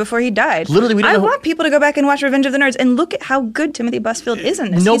thing he did before he died. Literally, I want people to go back and watch Revenge of the Nerds and look at how good Timothy Busfield is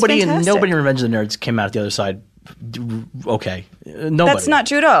in this. Nobody in Revenge of the Nerds came out at the other side. Okay. Nobody. That's not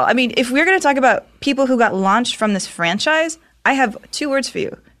true at all. I mean, if we're going to talk about people who got launched from this franchise, I have two words for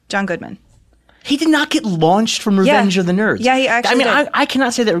you. John Goodman. He did not get launched from Revenge of the Nerds. Yeah, he actually did. I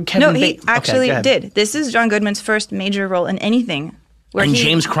cannot say that Kevin he actually did. This is John Goodman's first major role in anything.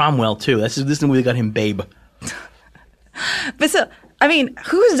 James Cromwell, too. This is the movie that got him Babe. But still, I mean,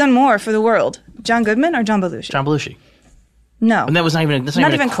 who has done more for the world? John Goodman or John Belushi? John Belushi. No. And that's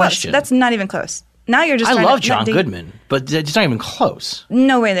not even a question. Close. That's not even close. Now you're just I love John Goodman, but it's not even close.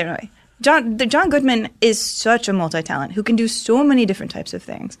 No way, no way. John Goodman is such a multi-talent who can do so many different types of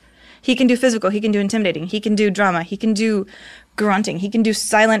things. He can do physical, he can do intimidating, he can do drama, he can do grunting, he can do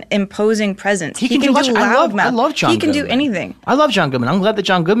silent, imposing presence. He can do loud mouth. I love John Goodman. He can do anything. I love John Goodman. I'm glad that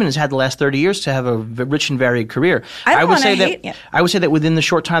John Goodman has had the last 30 years to have a rich and varied career. I would say that within the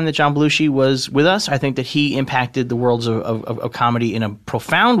short time that John Belushi was with us, I think that he impacted the worlds of comedy in a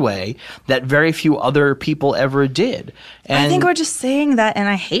profound way that very few other people ever did. And I think we're just saying that, and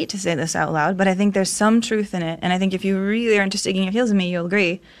I hate to say this out loud, but I think there's some truth in it, and I think if you really are interested in your heels with me, you'll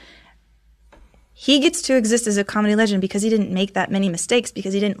agree. He gets to exist as a comedy legend because he didn't make that many mistakes,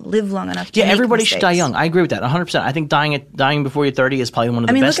 because he didn't live long enough to make everybody mistakes. Should die young. I agree with that 100%. I think dying before you're 30 is probably one of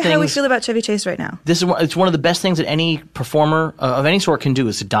the best things. Look at how we feel about Chevy Chase right now. It's one of the best things that any performer of any sort can do,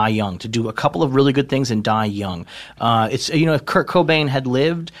 is to die young, to do a couple of really good things and die young. If Kurt Cobain had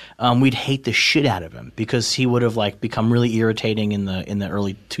lived, we'd hate the shit out of him, because he would have become really irritating in the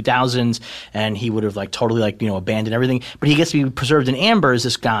early 2000s, and he would have totally abandoned everything. But he gets to be preserved in amber as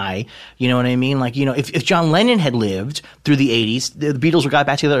this guy. You know what I mean? like, if John Lennon had lived through the 80s, the Beatles got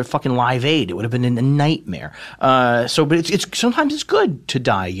back together at fucking Live Aid. It would have been a nightmare. But it's sometimes it's good to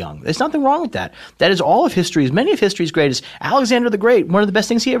die young. There's nothing wrong with that. That is all of many of history's greatest. Alexander the Great, one of the best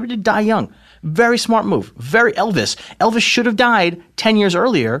things he ever did, die young. Very smart move. Very Elvis. Elvis should have died 10 years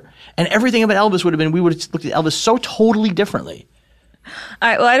earlier, and everything about Elvis would have been, we would have looked at Elvis so totally differently. All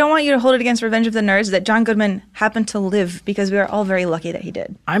right, well, I don't want you to hold it against Revenge of the Nerds that John Goodman happened to live, because we are all very lucky that he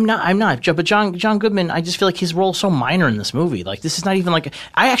did. I'm not. But John Goodman, I just feel like his role is so minor in this movie. Like, this is not even like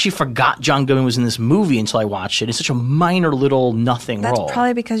I actually forgot John Goodman was in this movie until I watched it. It's such a minor little nothing role. That's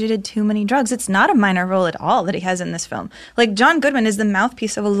probably because you did too many drugs. It's not a minor role at all that he has in this film. Like, John Goodman is the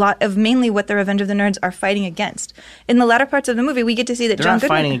mouthpiece of a lot of mainly what the Revenge of the Nerds are fighting against. In the latter parts of the movie, we get to see that they're John not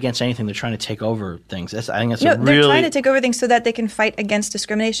Goodman... fighting against anything. They're trying to take over things. They're trying to take over things so that they can fight against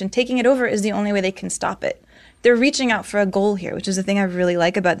discrimination. Taking it over is the only way they can stop it. They're reaching out for a goal here, which is the thing I really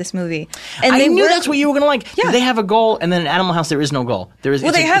like about this movie. And I knew that's what you were going to like. Yeah. They have a goal, and then in Animal House, there is no goal. There is.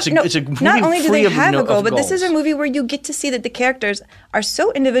 Well, it's a movie not only do they have a goal, but goals. this is a movie where you get to see that the characters are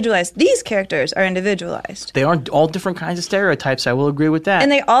so individualized. These characters are individualized. They are all different kinds of stereotypes. I will agree with that.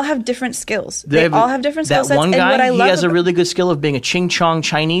 And they all have different skills. They all have different skill sets. That one and what I guy, he love has a really good skill of being a Ching Chong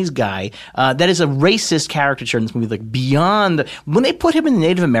Chinese guy. That is a racist caricature in this movie. Like, beyond when they put him in the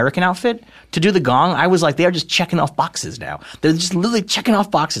Native American outfit to do the gong, I was like, they are just checking off boxes now. They're just literally checking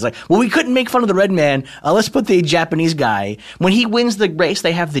off boxes. Like, well, we couldn't make fun of the red man. Let's put the Japanese guy. When he wins the race,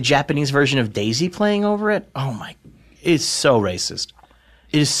 they have the Japanese version of Daisy playing over it. Oh my, it's so racist.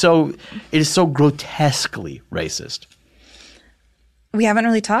 It is so grotesquely racist. We haven't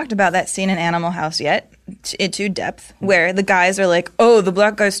really talked about that scene in Animal House yet, into depth, where the guys are like, "Oh, the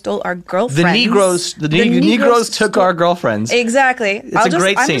black guys stole our girlfriends. The Negroes took our girlfriends." Exactly. It's a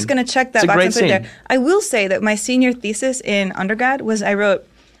great scene. I'm just going to check that box right there. I will say that my senior thesis in undergrad was I wrote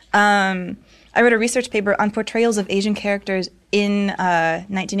a research paper on portrayals of Asian characters in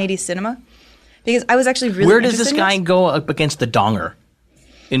 1980s cinema, because I was actually really. Where does this guy go up against the donger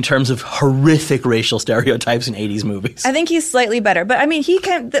in terms of horrific racial stereotypes in 80s movies? I think he's slightly better. But, I mean,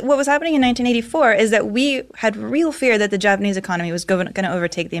 what was happening in 1984 is that we had real fear that the Japanese economy was going to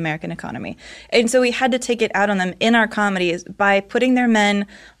overtake the American economy. And so we had to take it out on them in our comedies by putting their men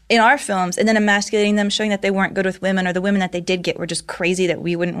in our films and then emasculating them, showing that they weren't good with women, or the women that they did get were just crazy that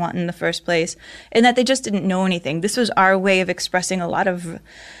we wouldn't want in the first place, and that they just didn't know anything. This was our way of expressing a lot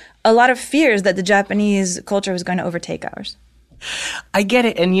of fears that the Japanese culture was going to overtake ours. I get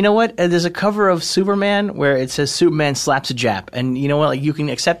it. And you know what? There's a cover of Superman where it says Superman slaps a Jap. And you know what? Like, you can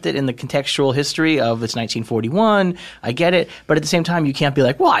accept it in the contextual history of it's 1941. I get it. But at the same time, you can't be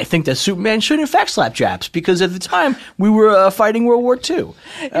like, well, I think that Superman should in fact slap Japs, because at the time we were fighting World War II.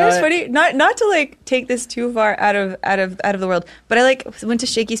 It's funny, not to like take this too far out of the world, but I went to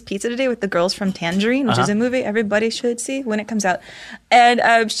Shakey's Pizza today with the girls from Tangerine, which is a movie everybody should see when it comes out.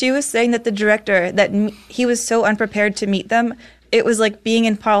 And she was saying that the director, that he was so unprepared to meet them. It was like being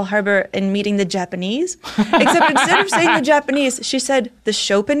in Pearl Harbor and meeting the Japanese. Except instead of saying the Japanese, she said the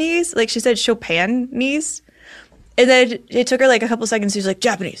Chopinese. Like, she said Chopinese. And then it took her like a couple seconds. She was like,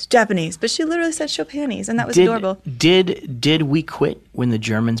 Japanese. But she literally said Chopinese, and that was adorable. Did we quit when the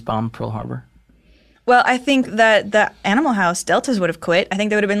Germans bombed Pearl Harbor? Well, I think that the Animal House Deltas would have quit. I think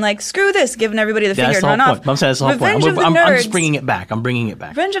they would have been like, screw this, giving everybody the finger and run off. I'm saying that's the whole point. I'm just bringing it back.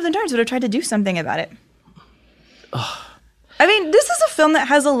 Revenge of the Nerds would have tried to do something about it. Ugh. I mean, this is a film that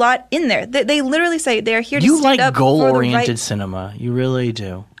has a lot in there. They literally say they are here to stand up for the right... You like goal-oriented cinema. You really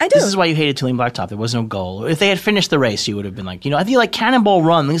do. I do. This is why you hated Tulane Blacktop. There was no goal. If they had finished the race, you would have been like, I feel like Cannonball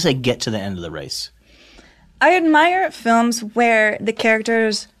Run, at least they get to the end of the race. I admire films where the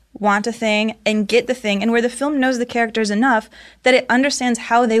characters want a thing and get the thing, and where the film knows the characters enough that it understands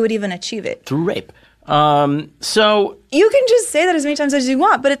how they would even achieve it. Through rape. So you can just say that as many times as you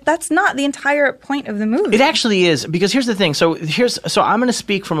want, but that's not the entire point of the movie. It actually is, because here's the thing. So I'm going to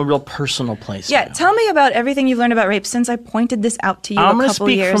speak from a real personal place. Yeah, now. Tell me about everything you've learned about rape since I pointed this out to you a couple years ago.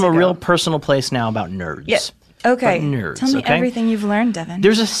 I'm going to speak from a real personal place now about nerds. Yeah. Okay. About nerds. Tell me everything you've learned, Devin.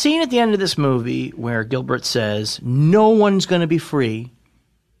 There's a scene at the end of this movie where Gilbert says, "No one's going to be free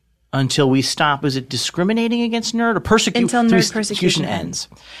until we stop." Is it discriminating against nerd or until nerd persecution ends?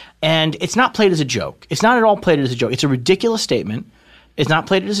 And it's not played as a joke. It's not at all played as a joke. It's a ridiculous statement. It's not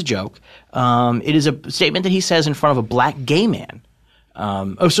played as a joke. It is a statement that he says in front of a black gay man.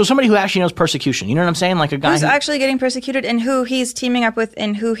 So somebody who actually knows persecution. You know what I'm saying? Like a guy who's actually getting persecuted and who he's teaming up with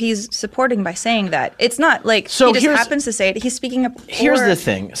and who he's supporting by saying that. It's not like he just happens to say it. He's speaking up for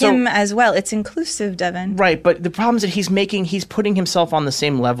him as well. It's inclusive, Devin. Right, but the problem is that he's putting himself on the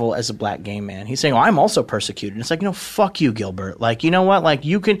same level as a black gay man. He's saying, I'm also persecuted. And it's like, fuck you, Gilbert. Like, you know what? Like,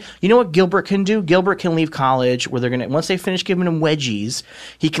 you know what Gilbert can do? Gilbert can leave college where they're going to, once they finish giving him wedgies,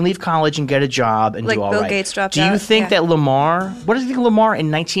 he can leave college and get a job and do all right. Like Bill Gates dropped out. Do you think that Lamar, what do you think Lamar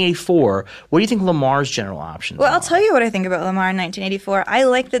in 1984, what do you think Lamar's general options are? Well, I'll tell you what I think about Lamar in 1984. I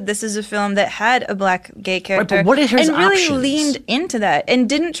like that this is a film that had a black gay character. Right, but what are his and really options? Leaned into that and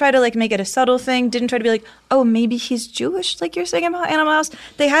didn't try to like make it a subtle thing, didn't try to be like, oh, maybe he's Jewish, like you're saying about Animal House.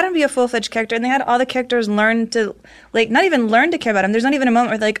 They had him be a full-fledged character, and they had all the characters learn to, like, not even learn to care about him. There's not even a moment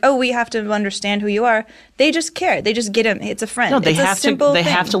where they're like, oh, we have to understand who you are. They just care. They just get him. It's a friend. No, they it's have a simple to. They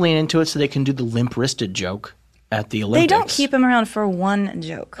thing. have to lean into it so they can do the limp-wristed joke at the Olympics. They don't keep him around for one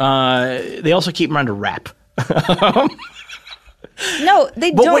joke. They also keep him around to rap. No,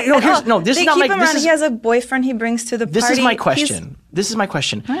 they don't. Wait, this they is not keep my. him around. He has a boyfriend he brings to the party. This is my question.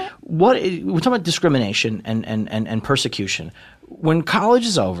 We're talking about discrimination and persecution. When college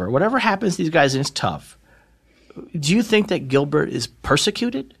is over, whatever happens to these guys, and it's tough. Do you think that Gilbert is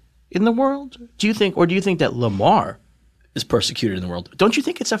persecuted in the world? Do you think that Lamar is persecuted in the world? Don't you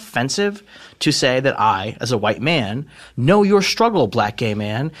think it's offensive to say that I, as a white man, know your struggle, black gay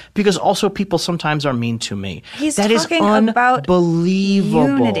man, because also people sometimes are mean to me? He's that talking is about unbelievable.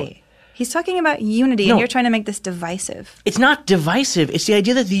 Unity. He's talking about unity, and you're trying to make this divisive. It's not divisive. It's the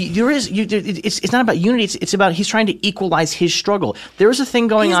idea that it's not about unity. It's about he's trying to equalize his struggle. There is a thing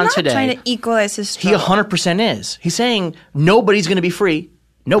going on today. He's not trying to equalize his struggle. He 100% is. He's saying nobody's going to be free.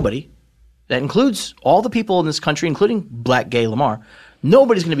 Nobody. That includes all the people in this country, including black gay Lamar.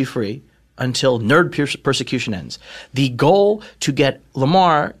 Nobody's going to be free until nerd persecution ends. The goal to get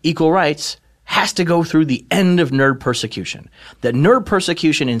Lamar equal rights has to go through the end of nerd persecution. That nerd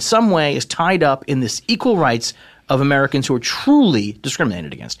persecution in some way is tied up in this equal rights of Americans who are truly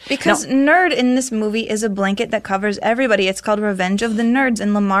discriminated against. Because nerd in this movie is a blanket that covers everybody. It's called Revenge of the Nerds,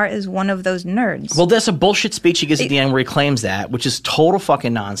 and Lamar is one of those nerds. Well, that's a bullshit speech he gives at the end where he claims that, which is total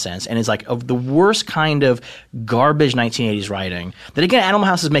fucking nonsense, and is like of the worst kind of garbage 1980s writing that, again, Animal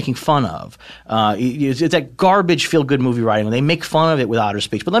House is making fun of. It's that garbage feel-good movie writing where they make fun of it with outer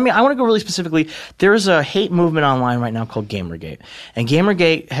speech. But I want to go really specifically. There's a hate movement online right now called Gamergate, and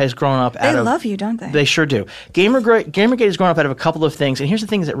Gamergate has grown up out of... They love you, don't they? They sure do. Gamergate has grown up out of a couple of things, and here's the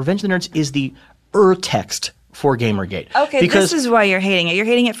thing: is that Revenge of the Nerds is the text for Gamergate. Okay, this is why you're hating it. You're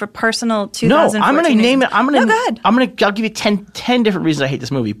hating it for personal 2014. No, I'm going to name it. Go ahead. I'll give you 10 different reasons I hate this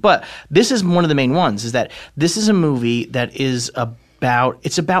movie, but this is one of the main ones. Is that this is a movie that is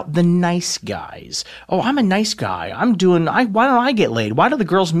it's about the nice guys. Oh, I'm a nice guy. Why don't I get laid? Why do the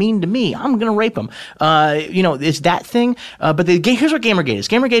girls mean to me? I'm going to rape them. It's that thing. But here's what Gamergate is.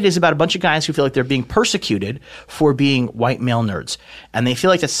 Gamergate is about a bunch of guys who feel like they're being persecuted for being white male nerds. And they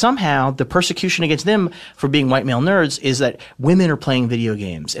feel like that somehow the persecution against them for being white male nerds is that women are playing video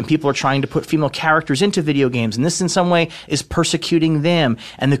games and people are trying to put female characters into video games. And this in some way is persecuting them.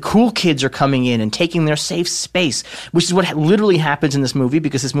 And the cool kids are coming in and taking their safe space, which is what literally happens in this movie,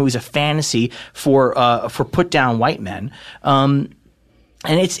 because this movie is a fantasy for put down white men, and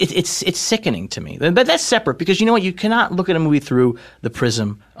it's sickening to me. But that's separate, because you know what? You cannot look at a movie through the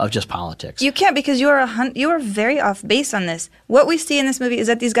prism of just politics. You can't, because you are very off base on this. What we see in this movie is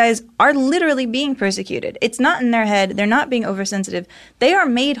that these guys are literally being persecuted. It's not in their head. They're not being oversensitive. They are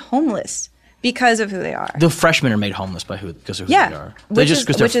made homeless because of who they are. The freshmen are made homeless because of who they are. Which is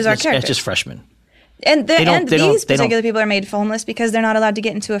our character. It's just freshmen. And these particular people are made homeless because they're not allowed to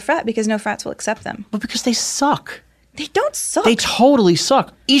get into a frat because no frats will accept them. But because they suck. They don't suck. They totally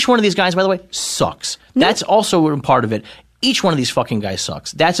suck. Each one of these guys, by the way, sucks. No. That's also a part of it. Each one of these fucking guys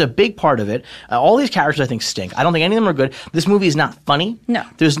sucks. That's a big part of it. All these characters, I think, stink. I don't think any of them are good. This movie is not funny. No.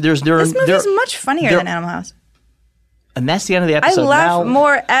 This movie is much funnier than Animal House. And that's the end of the episode. I laugh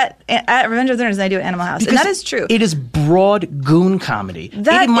more at Revenge of the Nerds than I do at Animal House, and that is true. It is broad goon comedy.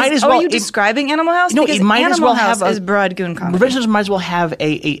 Are you describing Animal House? No, because it might as well have is broad goon comedy. Revenge of the Nerds might as well have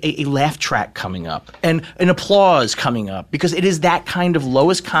a laugh track coming up and an applause coming up, because it is that kind of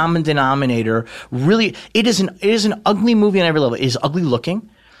lowest common denominator. Really, it is an ugly movie on every level. It is ugly looking.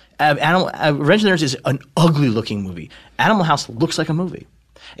 Revenge of the Nerds is an ugly looking movie. Animal House looks like a movie.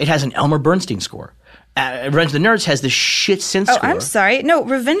 It has an Elmer Bernstein score. Revenge of the Nerds has this shit synth score. Oh, I'm sorry. No,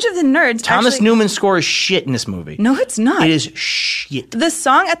 Revenge of the Nerds. Thomas Newman's score is shit in this movie. No, it's not. It is shit. The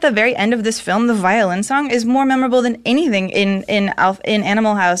song at the very end of this film, the violin song, is more memorable than anything in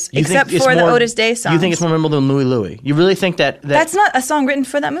Animal House, except for the Otis Day song. You think it's more memorable than Louie Louie? You really think that That's not a song written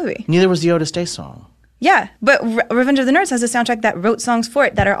for that movie. Neither was the Otis Day song. Yeah, but Revenge of the Nerds has a soundtrack that wrote songs for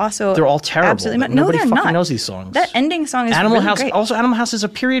it that are also they're all terrible. Absolutely, nobody they're fucking not. knows these songs. That ending song is Animal really House. great. Also, Animal House is a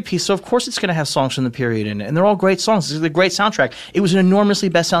period piece, so of course it's going to have songs from the period in it, and they're all great songs. It's a great soundtrack. It was an enormously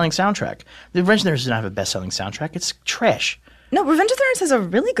best-selling soundtrack. The Revenge of the Nerds does not have a best-selling soundtrack. It's trash. No, Revenge of the Nerds has a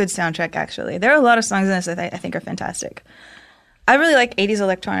really good soundtrack. Actually, there are a lot of songs in this that I think are fantastic. I really like 80s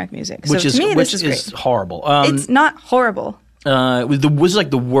electronic music. So Which is great. horrible. It's not horrible. It was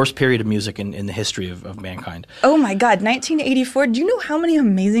like the worst period of music in the history of mankind. Oh my God, 1984! Do you know how many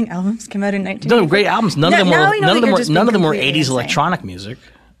amazing albums came out in 1984? No, great albums. None of them were 80s electronic music.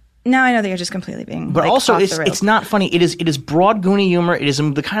 Now I know that you're just completely being. But like, also, off the rails. it's not funny. It is broad goony humor. It is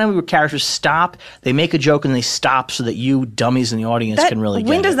the kind of movie where characters stop, they make a joke, and they stop so that you dummies in the audience can really get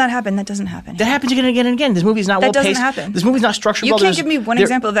it. When does that happen? That doesn't happen. That happens again and again and again. This movie's not well paced. That doesn't happen. This movie's not structured well. You can't give me one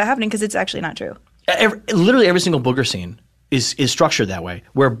example of that happening because it's actually not true. Literally every single Booger scene is structured that way,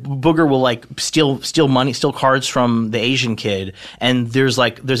 where Booger will like steal money, steal cards from the Asian kid, and there's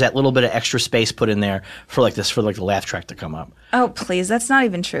that little bit of extra space put in there for the laugh track to come up. Oh please, that's not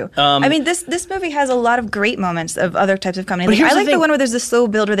even true. I mean, this movie has a lot of great moments of other types of comedy. Like, I like the one where there's the slow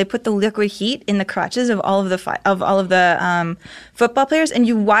build where they put the liquid heat in the crotches of all of the football players, and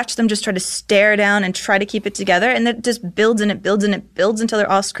you watch them just try to stare down and try to keep it together, and it just builds and it builds and it builds until they're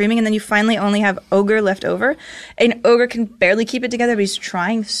all screaming, and then you finally only have Ogre left over, and Ogre can barely keep it together, but he's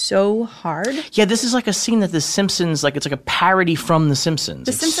trying so hard. Yeah, this is like a scene that The Simpsons, it's like a parody from The Simpsons.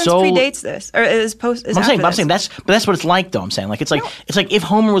 The Simpsons predates this, or is post. I'm saying that's what it's like, though. I'm saying it's like if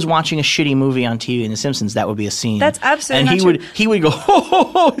Homer was watching a shitty movie on TV in The Simpsons, that would be a scene. That's absolutely and not true. he would go,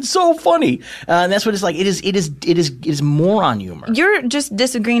 ho, it's so funny, and that's what it's like. It is moron humor. You're just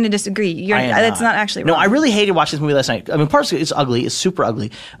disagreeing to disagree. That's not actually wrong. No, I really hated watching this movie last night. I mean, partially it's ugly, it's super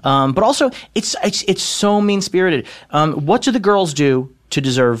ugly, but also it's so mean spirited. What do the girls do to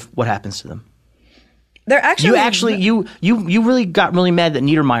deserve what happens to them? They're actually you really got really mad that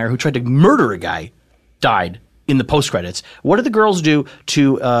Niedermeyer, who tried to murder a guy, died in the post credits. What do the girls do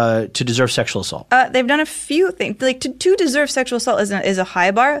to deserve sexual assault? They've done a few things. Like to deserve sexual assault is a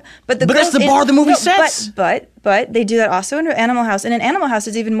high bar, but that's the bar the movie sets. But they do that also in Animal House, and in Animal House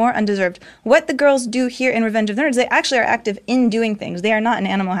it's even more undeserved. What the girls do here in Revenge of the Nerds, they actually are active in doing things. They are not in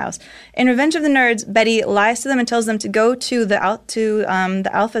Animal House. In Revenge of the Nerds, Betty lies to them and tells them to go to the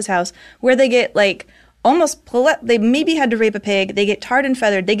Alpha's house, where they get they maybe had to rape a pig. They get tarred and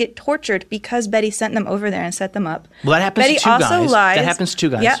feathered. They get tortured because Betty sent them over there and set them up. Well, that happens to two guys. That happens to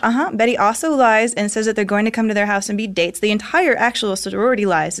two guys. Yeah, Betty also lies and says that they're going to come to their house and be dates. The entire actual sorority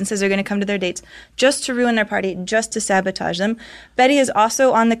lies and says they're going to come to their dates just to ruin their party, just to sabotage them. Betty is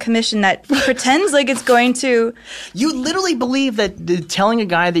also on the commission that pretends like it's going to... You literally believe that telling a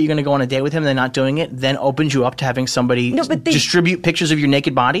guy that you're going to go on a date with him and they're not doing it then opens you up to having somebody distribute pictures of your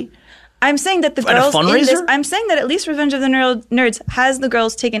naked body? I'm saying that the girls in this, I'm saying that at least Revenge of the Nerds has the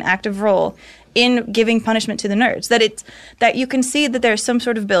girls take an active role in giving punishment to the nerds. That you can see that there's some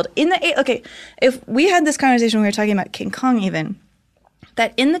sort of build. If we had this conversation when we were talking about King Kong even,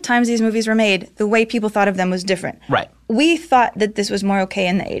 that in the times these movies were made, the way people thought of them was different. Right. We thought that this was more okay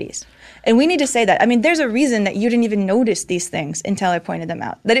in the 80s. And we need to say that. I mean, there's a reason that you didn't even notice these things until I pointed them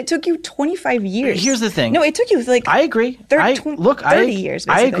out. That it took you 25 years. Here's the thing. No, it took you I agree. 30 years.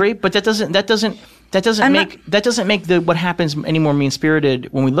 Basically. I agree, but that doesn't make what happens any more mean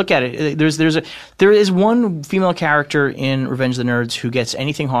spirited when we look at it. There is one female character in Revenge of the Nerds who gets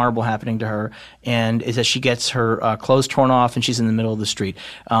anything horrible happening to her, and is that she gets her clothes torn off and she's in the middle of the street.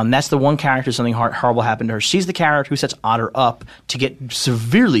 That's the one character something horrible happened to her. She's the character who sets Otter up to get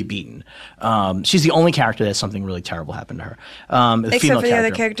severely beaten. She's the only character that has something really terrible happen to her. Except for the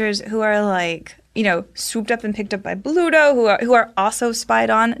other characters who are swooped up and picked up by Bluto, who are also spied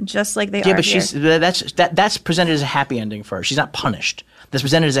on, just like they are here. Yeah, but that's presented as a happy ending for her. She's not punished. That's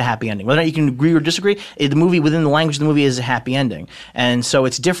presented as a happy ending. Whether or not you can agree or disagree, the movie, within the language of the movie, is a happy ending, and so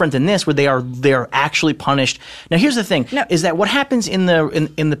it's different than this, where they are actually punished. Now, here's the thing: is that what happens in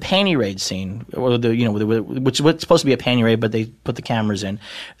the panty raid scene, or which is what's supposed to be a panty raid, but they put the cameras in.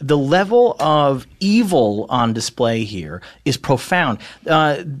 The level of evil on display here is profound.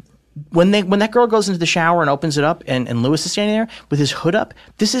 When that girl goes into the shower and opens it up, and Lewis is standing there with his hood up,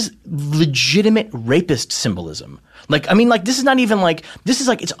 this is legitimate rapist symbolism. This is not even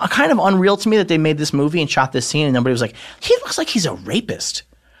it's kind of unreal to me that they made this movie and shot this scene and nobody was like, he looks like he's a rapist.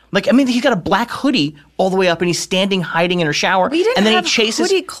 Like, I mean, he's got a black hoodie all the way up, and he's standing, hiding in her shower. We didn't and then have he chases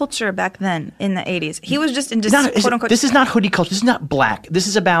hoodie culture back then in the 80s. He was just in quote unquote. This is not hoodie culture. This is not black. This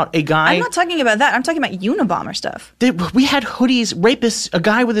is about a guy. I'm not talking about that. I'm talking about Unabomber stuff. We had hoodies, rapists, a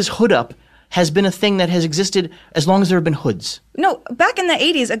guy with his hood up has been a thing that has existed as long as there have been hoods. No, back in the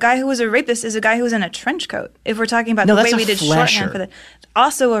 80s, a guy who was a rapist is a guy who was in a trench coat. If we're talking about the way we did shorthand for that.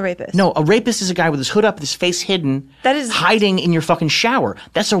 Also a rapist. No, a rapist is a guy with his hood up, his face hidden, that is hiding in your fucking shower.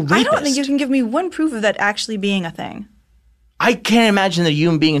 That's a rapist. I don't think you can give me one proof of that actually being a thing. I can't imagine that a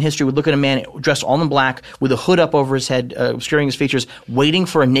human being in history would look at a man dressed all in black with a hood up over his head, obscuring his features, waiting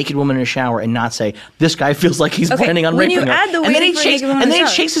for a naked woman in a shower and not say, this guy feels like he's planning on raping her. And then he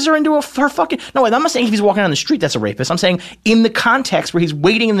chases her into her fucking... No, I'm not saying if he's walking down the street, that's a rapist. I'm saying in the context where he's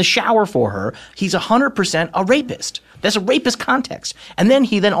waiting in the shower for her, he's 100% a rapist. That's a rapist context. And then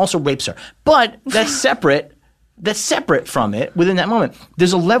he then also rapes her. But that's separate... That's separate from it within that moment.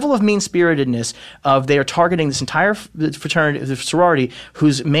 There's a level of mean-spiritedness of they are targeting this entire fraternity, the sorority,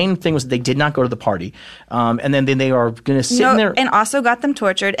 whose main thing was that they did not go to the party. And then they are going to sit in there. And also got them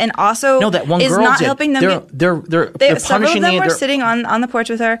tortured and also that one is girl not did. helping them. They're several punishing of them were sitting on the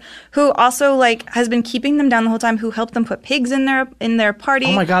porch with her, who also has been keeping them down the whole time, who helped them put pigs in their party.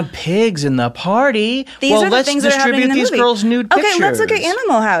 Oh my God, pigs in the party. These are the things that are happening in the movie. Let's distribute these girls' nude pictures. Okay, let's look at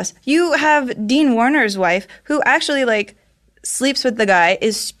Animal House. You have Dean Warner's wife, who actually sleeps with the guy,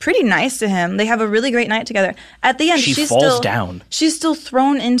 is pretty nice to him. They have a really great night together. At the end, she falls down. She's still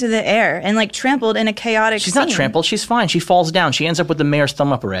thrown into the air and trampled in a chaotic She's scene. not trampled. She's fine. She falls down. She ends up with the mayor's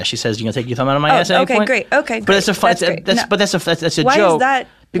thumb up her ass. She says, "You gonna take your thumb out of my ass?" At any point? Great. Okay, but that's a fun. That's a why joke. Is that?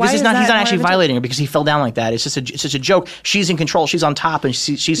 Because he's not actually joke? violating her because he fell down like that. It's just a joke. She's in control. She's on top, and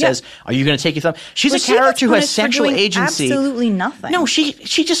she says, "Are you going to take your thumb?" She's a character who has sexual agency. Absolutely nothing. No, she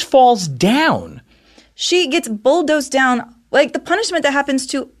just falls down. She gets bulldozed down. The punishment that happens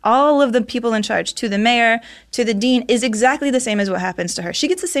to all of the people in charge, to the mayor, to the dean, is exactly the same as what happens to her. She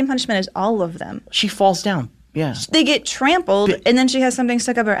gets the same punishment as all of them. She falls down. Yeah. They get trampled, and then she has something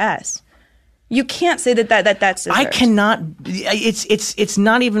stuck up her ass. You can't say that's deserved. I cannot. It's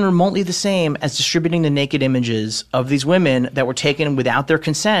not even remotely the same as distributing the naked images of these women that were taken without their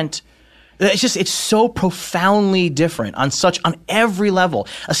consent. It's so profoundly different on every level,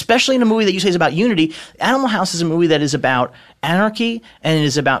 especially in a movie that you say is about unity. Animal House is a movie that is about anarchy and it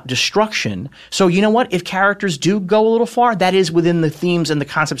is about destruction. So you know what? If characters do go a little far, that is within the themes and the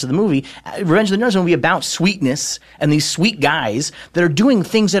concepts of the movie. Revenge of the Nerds is a movie about sweetness and these sweet guys that are doing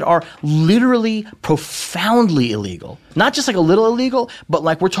things that are literally profoundly illegal. Not just a little illegal, but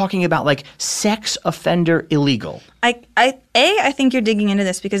we're talking about sex offender illegal. I think you're digging into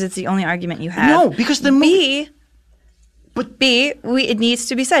this because it's the only argument you have. No, because the movie... it needs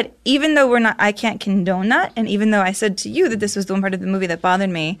to be said. Even though I can't condone that, and even though I said to you that this was the one part of the movie that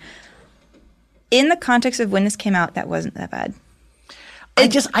bothered me, in the context of when this came out, that wasn't that bad. I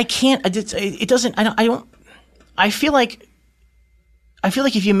feel like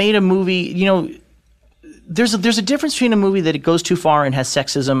if you made a movie, there's a difference between a movie that it goes too far and has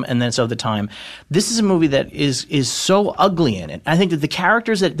sexism and then it's of the time. This is a movie that is so ugly in it. I think that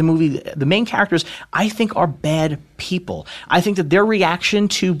the main characters, I think are bad people. I think that their reaction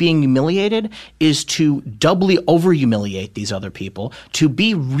to being humiliated is to doubly over-humiliate these other people, to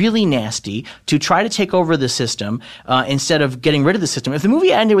be really nasty, to try to take over the system instead of getting rid of the system. If the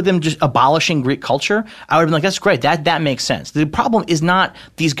movie ended with them just abolishing Greek culture, I would have been like, that's great. That makes sense. The problem is not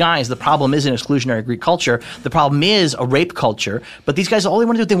these guys. The problem isn't exclusionary Greek culture. The problem is a rape culture. But these guys, all they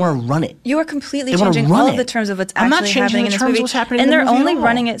want to do is they want to run it. You are completely changing all of the terms of what's actually happening in this movie. And they're only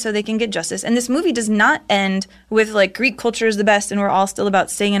running it so they can get justice. And this movie does not end with Greek culture is the best and we're all still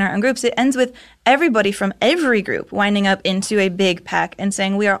about staying in our own groups. It ends with everybody from every group winding up into a big pack and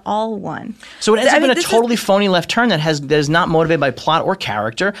saying we are all one. So it ends up in a totally phony left turn that is not motivated by plot or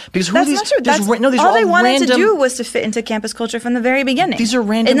character. Because that's not true. All they wanted to do was to fit into campus culture from the very beginning. These are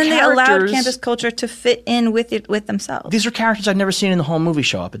random characters. And then they allowed campus culture to fit in with themselves. These are characters I've never seen in the whole movie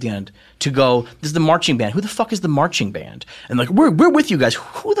show up at the end to go, this is the marching band. Who the fuck is the marching band? And we're with you guys.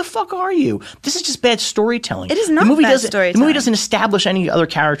 Who the fuck are you? This is just bad storytelling. It is not bad storytelling. The movie doesn't establish any other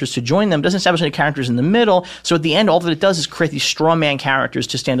characters to join them. Doesn't establish any characters in the middle. So at the end, all that it does is create these straw man characters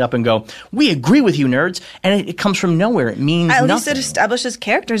to stand up and go, we agree with you, nerds. And it comes from nowhere. It means nothing. At least it establishes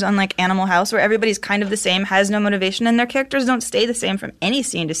characters, unlike Animal House, where everybody's kind of the same, has no motivation, and their characters don't stay the same from any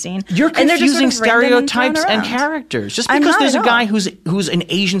scene to scene. You're confusing stereotypes and characters. Just because there's a guy who's an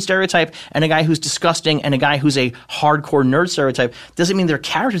Asian stereotype and a guy who's disgusting and a guy who's a hardcore nerd stereotype doesn't mean they're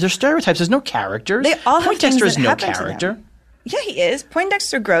characters. They're stereotypes. There's no characters. They all have Poindexter things is that no happen character. To them. Yeah, he is.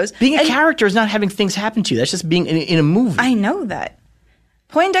 Poindexter grows. Being a character is not having things happen to you. That's just being in a movie. I know that.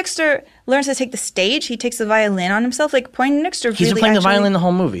 Poindexter learns to take the stage. He takes the violin on himself. Like Poindexter, He's been playing the violin the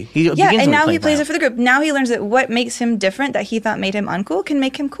whole movie. And now he plays it for the group. Now he learns that what makes him different, that he thought made him uncool, can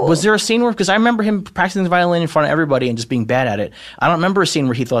make him cool. Was there a scene where? Because I remember him practicing the violin in front of everybody and just being bad at it. I don't remember a scene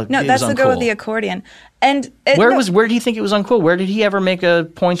where he thought it was uncool. No, that's the girl with the accordion. And where did he think it was uncool? Where did he ever make a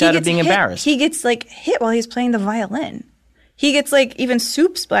point out of being embarrassed? He gets like hit while he's playing the violin. He gets like even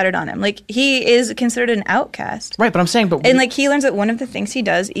soup splattered on him. Like he is considered an outcast. Right, but I'm saying, and like he learns that one of the things he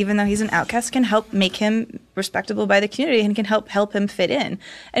does, even though he's an outcast, can help make him respectable by the community and can help him fit in.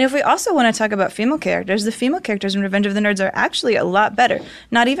 And if we also want to talk about female characters, the female characters in Revenge of the Nerds are actually a lot better.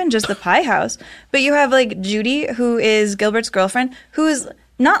 Not even just the Pie House, but you have like Judy, who is Gilbert's girlfriend, who is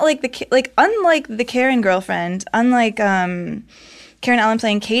not like unlike the Karen girlfriend, unlike Karen Allen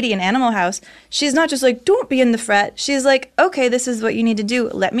playing Katie in Animal House, she's not just like, don't be in the frat. She's like, okay, this is what you need to do.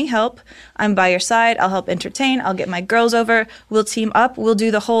 Let me help. I'm by your side. I'll help entertain. I'll get my girls over. We'll team up. We'll do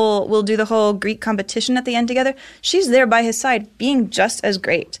the whole Greek competition at the end together. She's there by his side, being just as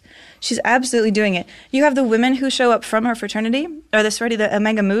great. She's absolutely doing it. You have the women who show up from her fraternity, or the sorority, the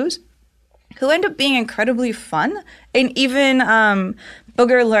Omega Moos, who end up being incredibly fun. And even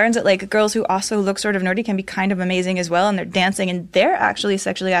Booger learns that like girls who also look sort of nerdy can be kind of amazing as well, and they're dancing and they're actually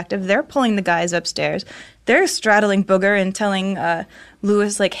sexually active. They're pulling the guys upstairs. They're straddling Booger and telling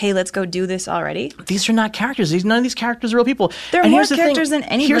Lewis like, "Hey, let's go do this already." These are not characters. None of these characters are real people. They're more characters than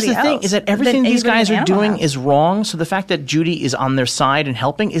anybody else. Here's the thing: is that everything these guys are doing is wrong. So the fact that Judy is on their side and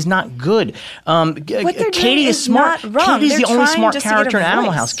helping is not good. Katie is smart. Katie's the only smart character in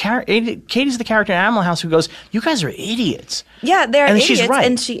Animal House. Katie's the character in Animal House who goes, "You guys are idiots." Yeah, they're idiots, she's right.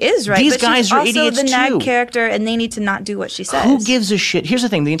 And she is right. These but guys she's are also idiots the nag too. Character, and they need to not do what she says. Who gives a shit? Here's the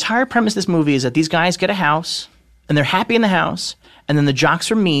thing: the entire premise of this movie is that these guys get a house, and they're happy in the house, and then the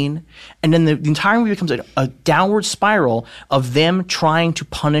jocks are mean, and then the entire movie becomes a downward spiral of them trying to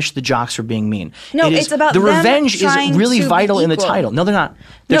punish the jocks for being mean. No, it's about the them revenge is really to vital be in the equal. title. No, they're not.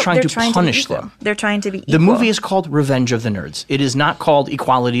 They're trying to punish them. They're trying to be equal. The movie is called Revenge of the Nerds. It is not called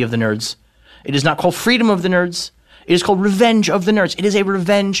Equality of the Nerds. It is not called Freedom of the Nerds. It is called Revenge of the Nerds. It is a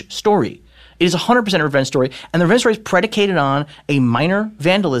revenge story. It is 100% a revenge story, and the revenge story is predicated on a minor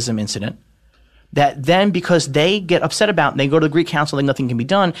vandalism incident that then, because they get upset about and they go to the Greek council and nothing can be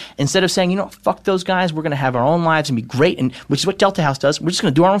done, instead of saying, you know, fuck those guys, we're going to have our own lives and be great, and which is what Delta House does. We're just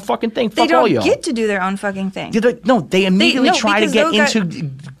going to do our own fucking thing. Fuck all y'all. They don't get to do their own fucking thing. They immediately try to get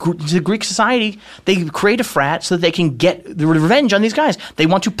into Greek society. They create a frat so that they can get the revenge on these guys. They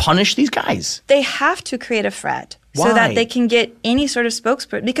want to punish these guys. They have to create a frat. Why? So that they can get any sort of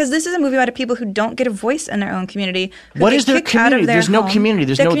spokesperson. Because this is a movie about people who don't get a voice in their own community. What is their community? There's no community.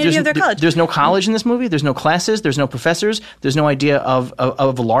 There's no college in this movie. There's no classes. There's no professors. There's no idea of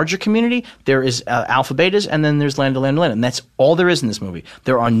a larger community. There is alpha betas, and then there's land to land to land. And that's all there is in this movie.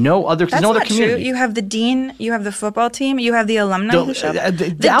 There are no other community. True. You have the dean. You have the football team. You have the alumni who show up.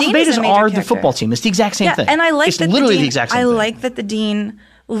 The alpha betas are the football team. It's the exact same thing. And I like it's literally the exact same thing. I like that the dean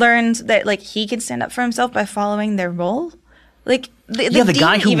learns that like he can stand up for himself by following their role. Like the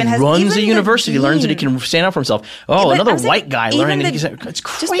guy who runs the university learns that he can stand up for himself. Oh, another white guy learning that it's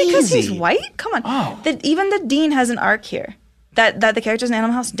crazy. Just because he's white? Come on. Oh. Even the dean has an arc here that the characters in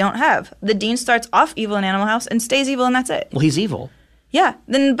Animal House don't have. The dean starts off evil in Animal House and stays evil, and that's it. Well, he's evil. Yeah,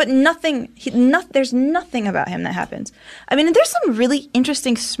 but there's nothing about him that happens. I mean, there's some really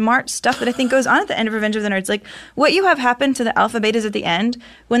interesting, smart stuff that I think goes on at the end of Revenge of the Nerds. Like, what you have happen to the alpha betas at the end,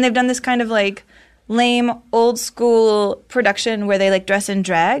 when they've done this kind of, like, lame, old-school production where they, like, dress in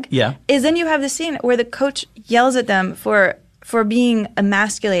drag, is then you have the scene where the coach yells at them for being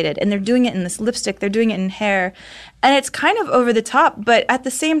emasculated, and they're doing it in this lipstick, they're doing it in hair, and it's kind of over the top, but at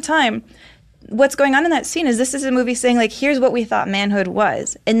the same time, what's going on in that scene is this is a movie saying, like, here's what we thought manhood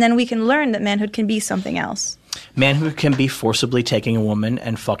was. And then we can learn that manhood can be something else. Manhood can be forcibly taking a woman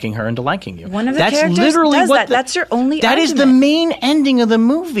and fucking her into liking you. One of the characters does that. That's your only argument. That is the main ending of the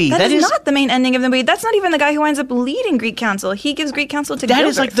movie. That is not the main ending of the movie. That's not even the guy who winds up leading Greek Council. He gives Greek Council to Gilbert. That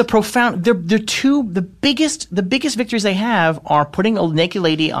is like the profound. The biggest victories they have are putting a naked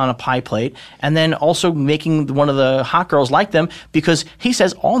lady on a pie plate and then also making one of the hot girls like them because he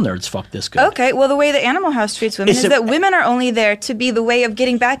says all nerds fuck this good. Okay, well the way the Animal House treats women is that women are only there to be the way of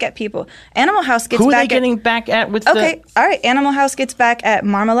getting back at people. Animal House gets back at... Who are they getting back at with all right. Animal House gets back at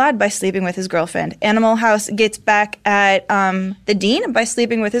Marmalade by sleeping with his girlfriend. Animal House gets back at the Dean by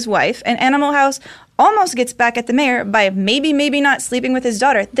sleeping with his wife. And Animal House almost gets back at the mayor by maybe not sleeping with his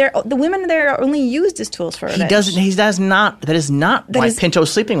daughter. The women there are only used as tools for revenge. That is not why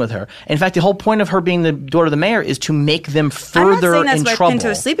Pinto's sleeping with her. In fact, the whole point of her being the daughter of the mayor is to make them further in trouble. I'm not saying that's why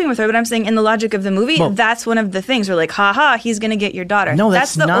Pinto's sleeping with her, but I'm saying in the logic of the movie, that's one of the things. We're like, ha, he's going to get your daughter. No,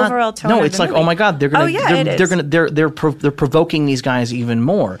 that's the not, overall tone. No, it's of the like, movie. oh my God, they're provoking these guys even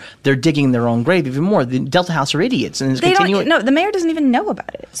more. They're digging their own grave even more. The Delta House are idiots, and no, the mayor doesn't even know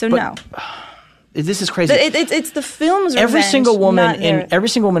about it. So no. This is crazy. It's the film's every revenge, single woman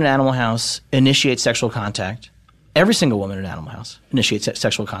in Animal House initiates sexual contact. Every single woman in Animal House initiates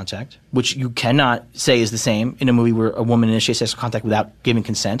sexual contact, which you cannot say is the same in a movie where a woman initiates sexual contact without giving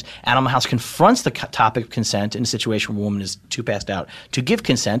consent. Animal House confronts the topic of consent in a situation where a woman is too passed out to give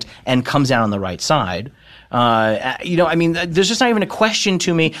consent and comes out on the right side. There's just not even a question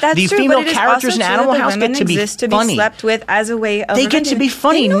to me. That's true, female characters in Animal House get to be funny. Be slept with as a way of they get to be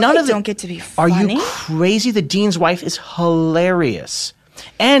funny. None of them don't get to be funny. Are you crazy? The dean's wife is hilarious.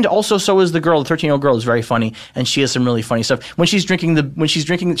 And also, so is the girl. The 13-year-old girl is very funny, and she has some really funny stuff. When she's chugging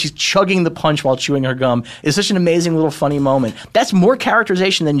the punch while chewing her gum. It's such an amazing little funny moment. That's more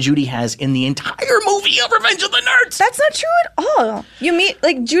characterization than Judy has in the entire movie of Revenge of the Nerds. That's not true at all. You meet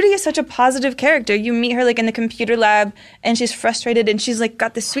Judy is such a positive character. You meet her in the computer lab, and she's frustrated, and she's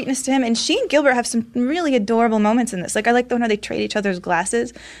got this sweetness to him. And she and Gilbert have some really adorable moments in this. I like the one where they trade each other's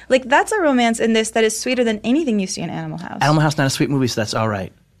glasses. That's a romance in this that is sweeter than anything you see in Animal House. Will House not a sweet movie, so that's all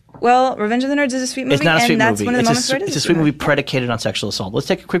right. Well, Revenge of the Nerds is a sweet movie, it's not a sweet that's movie. One of the moments where it is it's a sweet movie predicated on sexual assault. Let's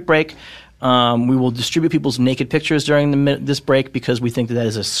take a quick break. We will distribute people's naked pictures during this break because we think that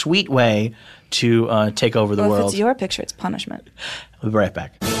is a sweet way to take over the world. If it's your picture, it's punishment. We'll be right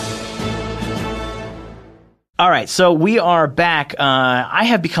back. All right, so we are back. I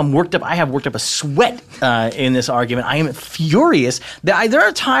have become worked up. I have worked up a sweat in this argument. I am furious. There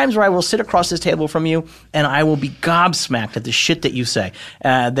are times where I will sit across this table from you and I will be gobsmacked at the shit that you say.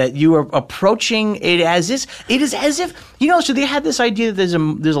 That you are approaching it as if so they had this idea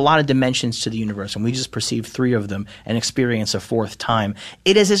that there's a lot of dimensions to the universe, and we just perceive 3 of them and experience a 4th time.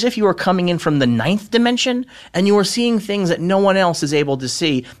 It is as if you are coming in from the 9th dimension and you are seeing things that no one else is able to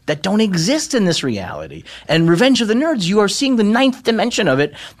see that don't exist in this reality. And Revenge of the Nerds, you are seeing the 9th dimension of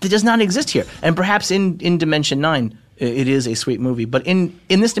it that does not exist here. And perhaps in Dimension 9, it is a sweet movie. But in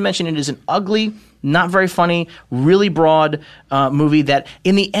this dimension, it is an ugly, not very funny, really broad movie that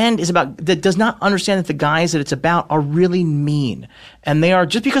in the end that does not understand that the guys that it's about are really mean. And they are,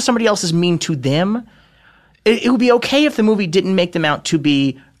 just because somebody else is mean to them, it would be okay if the movie didn't make them out to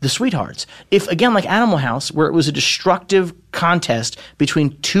be the sweethearts. If, again, like Animal House, where it was a destructive contest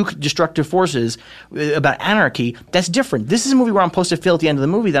between 2 destructive forces about anarchy, that's different. This is a movie where I'm supposed to feel at the end of the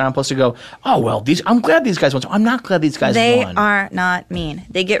movie that I'm supposed to go, oh, well, I'm glad these guys won. I'm not glad these guys won. They are not mean.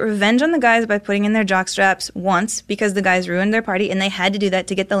 They get revenge on the guys by putting in their jockstraps once because the guys ruined their party, and they had to do that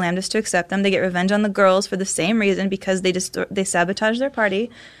to get the Lambdas to accept them. They get revenge on the girls for the same reason, because they sabotaged their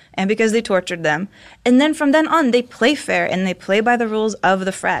party and because they tortured them. And then from then on, they play fair, and they play by the rules of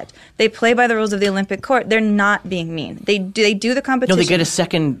the frat. They play by the rules of the Olympic court. They're not being mean. They do the competition. No, they get a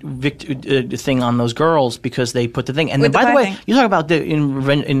second thing on those girls because they put the thing. And then, by the way, you talk about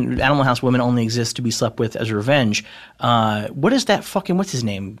in Animal House, women only exist to be slept with as revenge. What is that fucking, what's his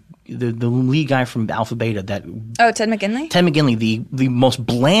name? The lead guy from Alpha Beta. Ted McGinley? Ted McGinley, the most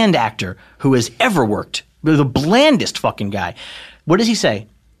bland actor who has ever worked. The blandest fucking guy. What does he say?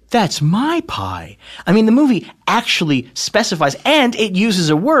 That's my pie. I mean, the movie actually specifies, and it uses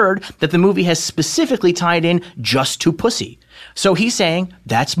a word that the movie has specifically tied in just to pussy. So he's saying,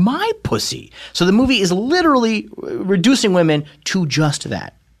 that's my pussy. So the movie is literally reducing women to just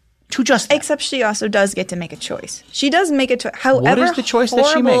that. Except she also does get to make a choice. She does make a choice. However, what is the choice that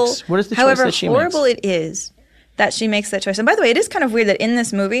she makes? What is the choice that she makes? However horrible it is that she makes that choice. And by the way, it is kind of weird that in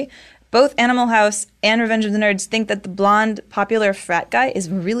this movie, both Animal House and Revenge of the Nerds think that the blonde, popular frat guy is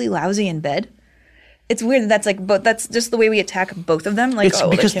really lousy in bed. It's weird that that's just the way we attack both of them. It's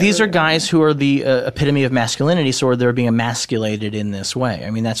because these are guys who are the epitome of masculinity, so they're being emasculated in this way.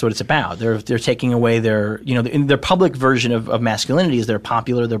 I mean, that's what it's about. They're taking away their public version of masculinity is they're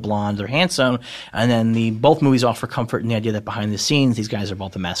popular, they're blonde, they're handsome, and then both movies offer comfort in the idea that behind the scenes, these guys are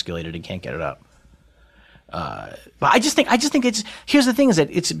both emasculated and can't get it up. But I just think here's the thing is that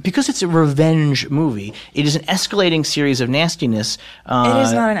it's because it's a revenge movie. It is an escalating series of nastiness. It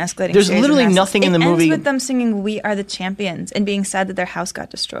is not an escalating. There's literally nothing in the movie. It ends with them singing "We Are the Champions" and being sad that their house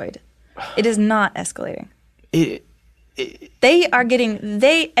got destroyed. It is not escalating. They are getting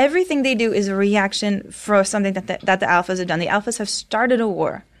everything they do is a reaction for something that the alphas have done. The alphas have started a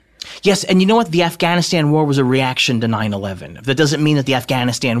war. Yes, and you know what? The Afghanistan war was a reaction to 9/11. That doesn't mean that the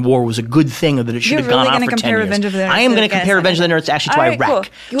Afghanistan war was a good thing or that it should have gone on for 10 years. Revenge of the Nerds I am going to compare Revenge of the Nerds actually to Iraq.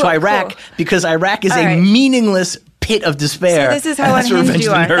 Cool. To Iraq, because Iraq is a meaningless pit of despair. So this is how unhinged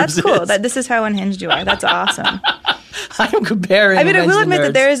you are. That's cool. This is how unhinged you are. That's awesome. I'm comparing. I mean, I will admit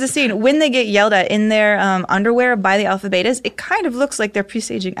that there is a scene when they get yelled at in their underwear by the Alpha Betas. It kind of looks like they're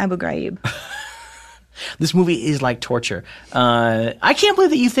presaging Abu Ghraib. This movie is like torture. I can't believe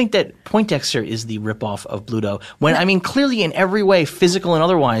that you think that Poindexter is the ripoff of Bluto. When I mean, clearly in every way, physical and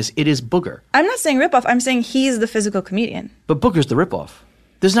otherwise, it is Booger. I'm not saying ripoff. I'm saying he's the physical comedian. But Booger's the ripoff.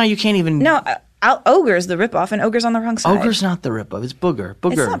 There's now you can't even. No, Ogre's the ripoff, and Ogre's on the wrong side. Ogre's not the ripoff. It's Booger.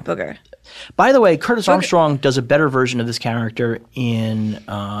 Booger. It's not Booger. By the way, Curtis Armstrong does a better version of this character in.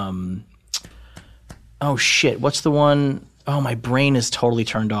 Oh shit! What's the one? Oh, my brain is totally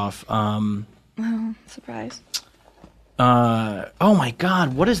turned off. Oh, surprise. Oh my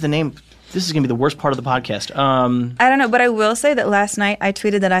God, what is the name? This is going to be the worst part of the podcast. I don't know, but I will say that last night I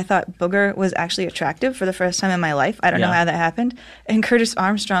tweeted that I thought Booger was actually attractive for the first time in my life. I don't know how that happened. And Curtis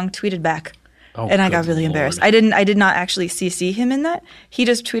Armstrong tweeted back. Oh, and I got really embarrassed. I did not actually CC him in that. He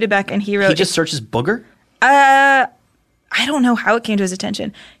just tweeted back and he wrote. He just searches Booger? I don't know how it came to his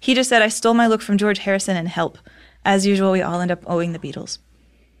attention. He just said, I stole my look from George Harrison and Help. As usual, we all end up owing the Beatles.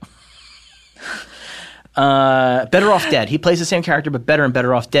 Better Off Dead. He plays the same character, but better and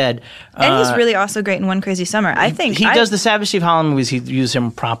Better Off Dead. And he's really also great in One Crazy Summer. I think he does the Savage Steve Holland movies. He uses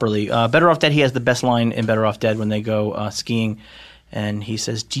him properly. Better Off Dead. He has the best line in Better Off Dead when they go skiing, and he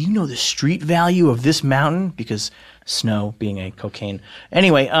says, "Do you know the street value of this mountain?" Because snow being a cocaine.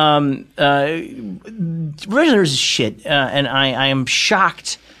 Anyway, Revenge of the Nerds is shit, and I am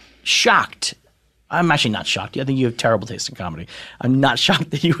shocked. I'm actually not shocked. I think you have terrible taste in comedy. I'm not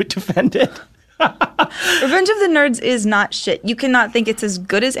shocked that you would defend it. Revenge of the Nerds is not shit. You cannot think it's as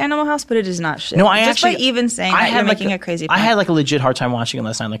good as Animal House, but it is not shit. No, Just by even saying that, you're making a crazy point. I had like a legit hard time watching it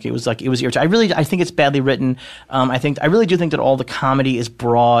last night. It was irritating. I think it's badly written. I really do think that all the comedy is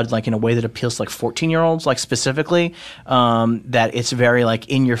broad, like in a way that appeals to like 14-year-olds, like specifically. That it's very like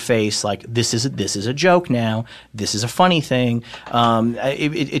in your face, like this is a joke now. This is a funny thing.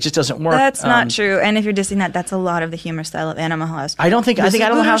 It just doesn't work. That's not true. And if you're dissing that, that's a lot of the humor style of Animal House. I think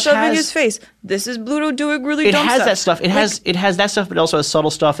Animal House has his face. This is Bluto doing really dumb stuff. It has that stuff. It has that stuff, but it also has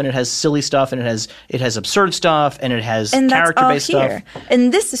subtle stuff, and it has silly stuff, and it has absurd stuff, and it has character-based stuff.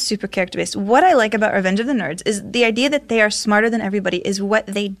 And this is super character-based. What I like about Revenge of the Nerds is the idea that they are smarter than everybody is what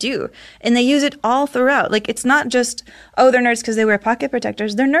they do. And they use it all throughout. Like, it's not just, oh, they're nerds because they wear pocket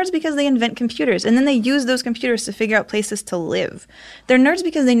protectors. They're nerds because they invent computers, and then they use those computers to figure out places to live. They're nerds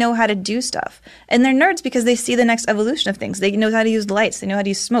because they know how to do stuff. And they're nerds because they see the next evolution of things. They know how to use lights. They know how to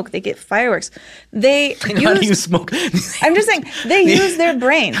use smoke. They get fireworks. They know how to use smoke. I'm just saying, they use their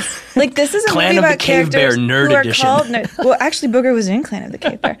brains. Like, this is a Clan movie of about the Cave characters Bear Nerd who are Edition. called nerds. Well, actually, Booger was in Clan of the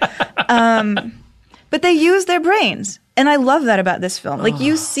Cave Bear. But they use their brains. And I love that about this film. Like,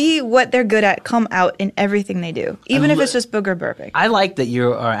 you see what they're good at come out in everything they do, even if it's just Booger burping. I like that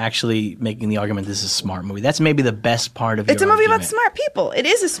you are actually making the argument this is a smart movie. That's maybe the best part of It's a your movie argument. about smart people. It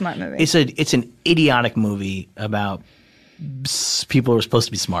is a smart movie. It's an idiotic movie about people who are supposed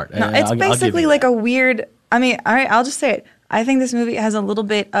to be smart. No, it's basically like a weird. I mean, all right, I'll just say it. I think this movie has a little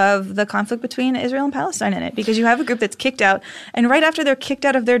bit of the conflict between Israel and Palestine in it, because you have a group that's kicked out, and right after they're kicked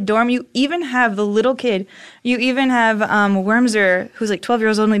out of their dorm, you even have the little kid, you even have Wormser, who's like 12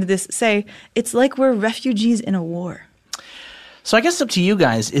 years old, made this say, it's like we're refugees in a war. So I guess it's up to you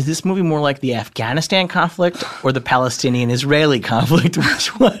guys. Is this movie more like the Afghanistan conflict or the Palestinian-Israeli conflict?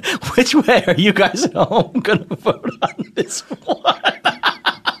 Which way are you guys at home going to vote on this one?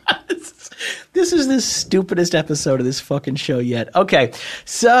 This is the stupidest episode of this fucking show yet. Okay,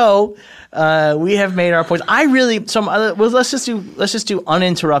 so we have made our points. Let's just do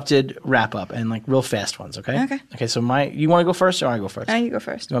uninterrupted wrap up and like real fast ones. Okay. Okay. So you want to go first or I go first? You go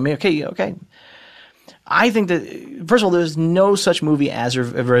first. You want me? Okay. I think that, first of all, there's no such movie as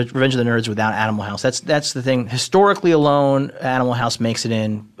Revenge of the Nerds without Animal House. That's the thing. Historically alone, Animal House makes it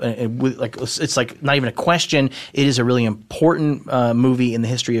in. It's like not even a question. It is a really important movie in the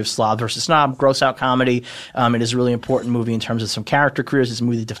history of slob versus snob, gross out comedy. It is a really important movie in terms of some character careers. It's a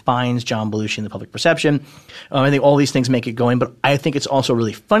movie that defines John Belushi in the public perception. I think all these things make it going, but I think it's also a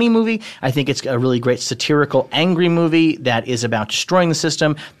really funny movie. I think it's a really great satirical, angry movie that is about destroying the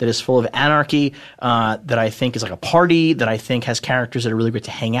system, that is full of anarchy, that I think is like a party, that I think has characters that are really great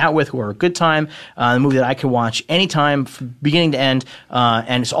to hang out with, who are a good time. A movie that I can watch anytime from beginning to end.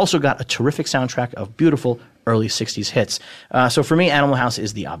 And it's also got a terrific soundtrack of beautiful early 60s hits. So for me, Animal House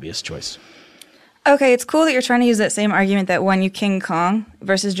is the obvious choice. Okay, it's cool that you're trying to use that same argument that won you King Kong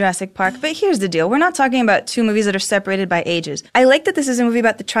versus Jurassic Park, but here's the deal. We're not talking about two movies that are separated by ages. I like that this is a movie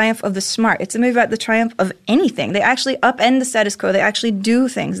about the triumph of the smart. It's a movie about the triumph of anything. They actually upend the status quo. They actually do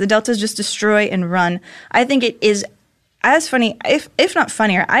things. The Deltas just destroy and run. I think it is as funny, if not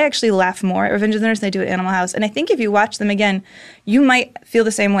funnier. I actually laugh more at Revenge of the Nerds than I do at Animal House. And I think if you watch them again, you might feel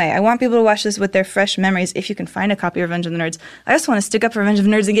the same way. I want people to watch this with their fresh memories if you can find a copy of Revenge of the Nerds. I just want to stick up for Revenge of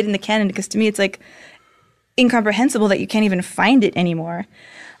the Nerds and get in the canon because to me it's like incomprehensible that you can't even find it anymore.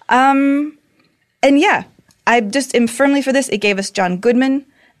 And yeah, I just am firmly for this. It gave us John Goodman,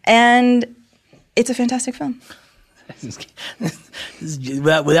 and it's a fantastic film.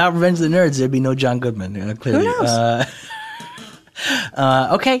 Without Revenge of the Nerds, there'd be no John Goodman. Clearly. Who knows?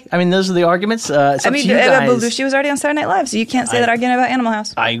 Okay, I mean those are the arguments. It's up to you guys. Belushi was already on Saturday Night Live, so you can't say that argument about Animal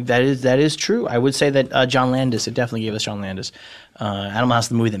House. That is true. I would say that John Landis. It definitely gave us John Landis. Animal House,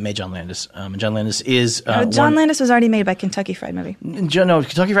 the movie that made John Landis. And John Landis is John Landis was already made by Kentucky Fried Movie. No,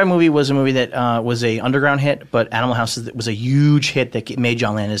 Kentucky Fried Movie was a movie that was a underground hit, but Animal House was a huge hit that made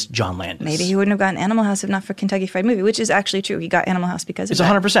John Landis John Landis. Maybe he wouldn't have gotten Animal House if not for Kentucky Fried Movie, which is actually true. He got Animal House because of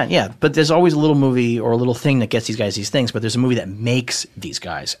that. It's 100%, yeah. But there's always a little movie or a little thing that gets these guys these things, but there's a movie that makes these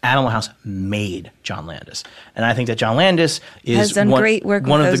guys. Animal House made John Landis. And I think that John Landis has done great work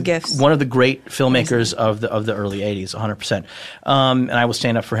with those gifts. One of the great filmmakers of the early 80s, 100%. And I will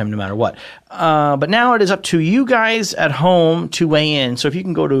stand up for him no matter what. But now it is up to you guys at home to weigh in. So if you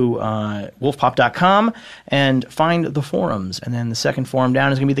can go to wolfpop.com and find the forums. And then the second forum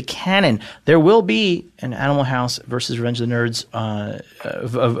down is going to be the canon. There will be an Animal House versus Revenge of the Nerds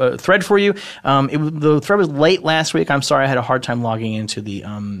thread for you. The thread was late last week. I'm sorry I had a hard time logging into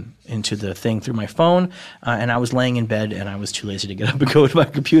the thing through my phone. And I was laying in bed and I was too lazy to get up and go to my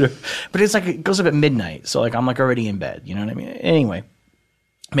computer. But it's like it goes up at midnight. So like I'm like already in bed. You know what I mean? Anyway.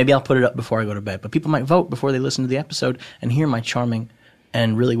 Maybe I'll put it up before I go to bed. But people might vote before they listen to the episode and hear my charming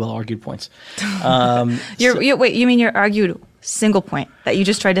and really well-argued points. Wait, you mean your argued single point that you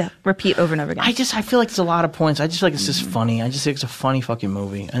just tried to repeat over and over again? I feel like there's a lot of points. I just feel like it's just funny. I just think it's a funny fucking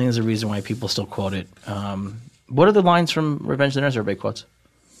movie. I think there's a reason why people still quote it. What are the lines from Revenge of the Nerds everybody quotes?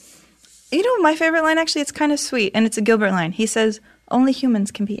 You know, my favorite line, actually, it's kind of sweet, and it's a Gilbert line. He says, only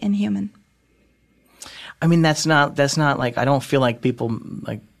humans can be inhuman. I mean, that's not like, I don't feel like people,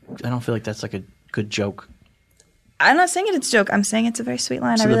 like, I don't feel like that's like a good joke. I'm not saying it's a joke. I'm saying it's a very sweet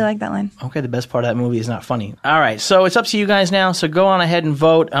line. I really like that line. Okay, the best part of that movie is not funny. All right, so it's up to you guys now. So go on ahead and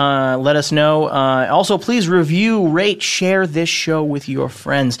vote. Let us know. Also, please review, rate, share this show with your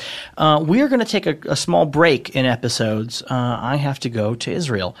friends. We are going to take a small break in episodes. I have to go to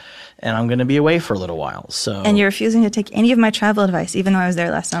Israel, and I'm going to be away for a little while. And you're refusing to take any of my travel advice, even though I was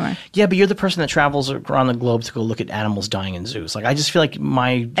there last summer. Yeah, but you're the person that travels around the globe to go look at animals dying in zoos. Like, I just feel like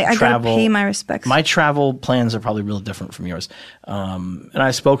I gotta pay my respects. My travel plans are probably real different from yours. And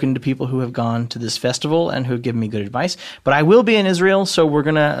I've spoken to people who have gone to this festival and who have given me good advice. But I will be in Israel, so we're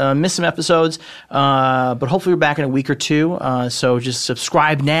going to miss some episodes. But hopefully we're back in a week or two. So just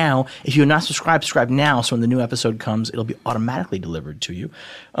subscribe now. If you're not subscribed, subscribe now. So when the new episode comes, it'll be automatically delivered to you.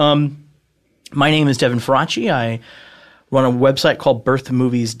 My name is Devin Faraci. I run a website called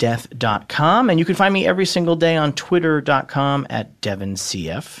birthmoviesdeath.com. And you can find me every single day on twitter.com at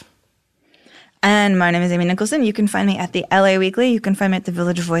DevinCF. And my name is Amy Nicholson. You can find me at the LA Weekly. You can find me at the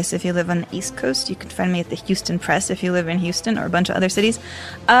Village Voice if you live on the East Coast. You can find me at the Houston Press if you live in Houston or a bunch of other cities.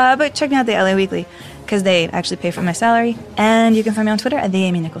 But check me out at the LA Weekly because they actually pay for my salary. And you can find me on Twitter at the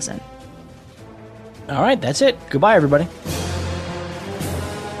Amy Nicholson. All right, that's it. Goodbye, everybody.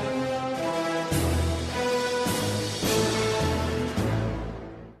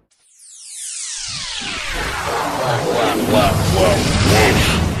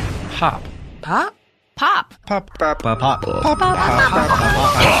 Pop. Pop? Pop. Pop. Pop. Pop. Pop. Pop. Pop.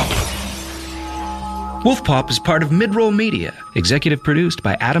 Wolfpop is part of Midroll Media, executive produced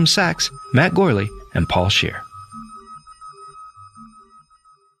by Adam Sachs, Matt Gorley, and Paul Scheer.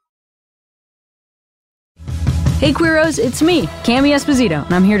 Hey Queeros, it's me, Cami Esposito,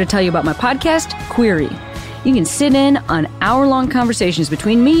 and I'm here to tell you about my podcast, Queery. You can sit in on hour-long conversations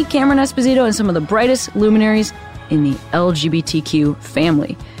between me, Cameron Esposito, and some of the brightest luminaries in the LGBTQ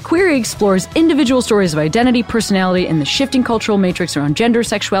family. Queery explores individual stories of identity, personality, and the shifting cultural matrix around gender,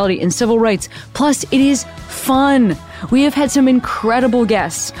 sexuality, and civil rights. Plus, it is fun. We have had some incredible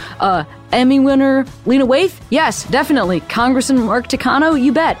guests. Emmy winner Lena Waithe? Yes, definitely. Congressman Mark Takano?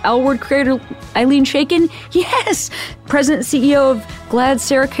 You bet. L-Word creator Eileen Shaken? Yes. President and CEO of GLAAD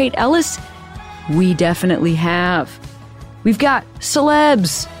Sarah Kate Ellis? We definitely have. We've got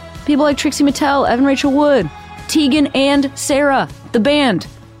celebs. People like Trixie Mattel, Evan Rachel Wood, Tegan and Sarah, the band.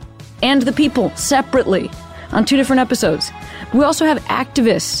 and the people separately on 2 different episodes. We also have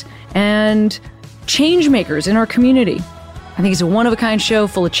activists and change makers in our community. I think it's a one-of-a-kind show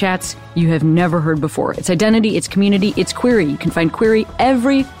full of chats you have never heard before. It's identity, it's community, it's Query. You can find Query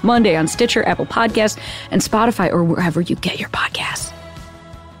every Monday on Stitcher, Apple Podcasts, and Spotify, or wherever you get your podcasts.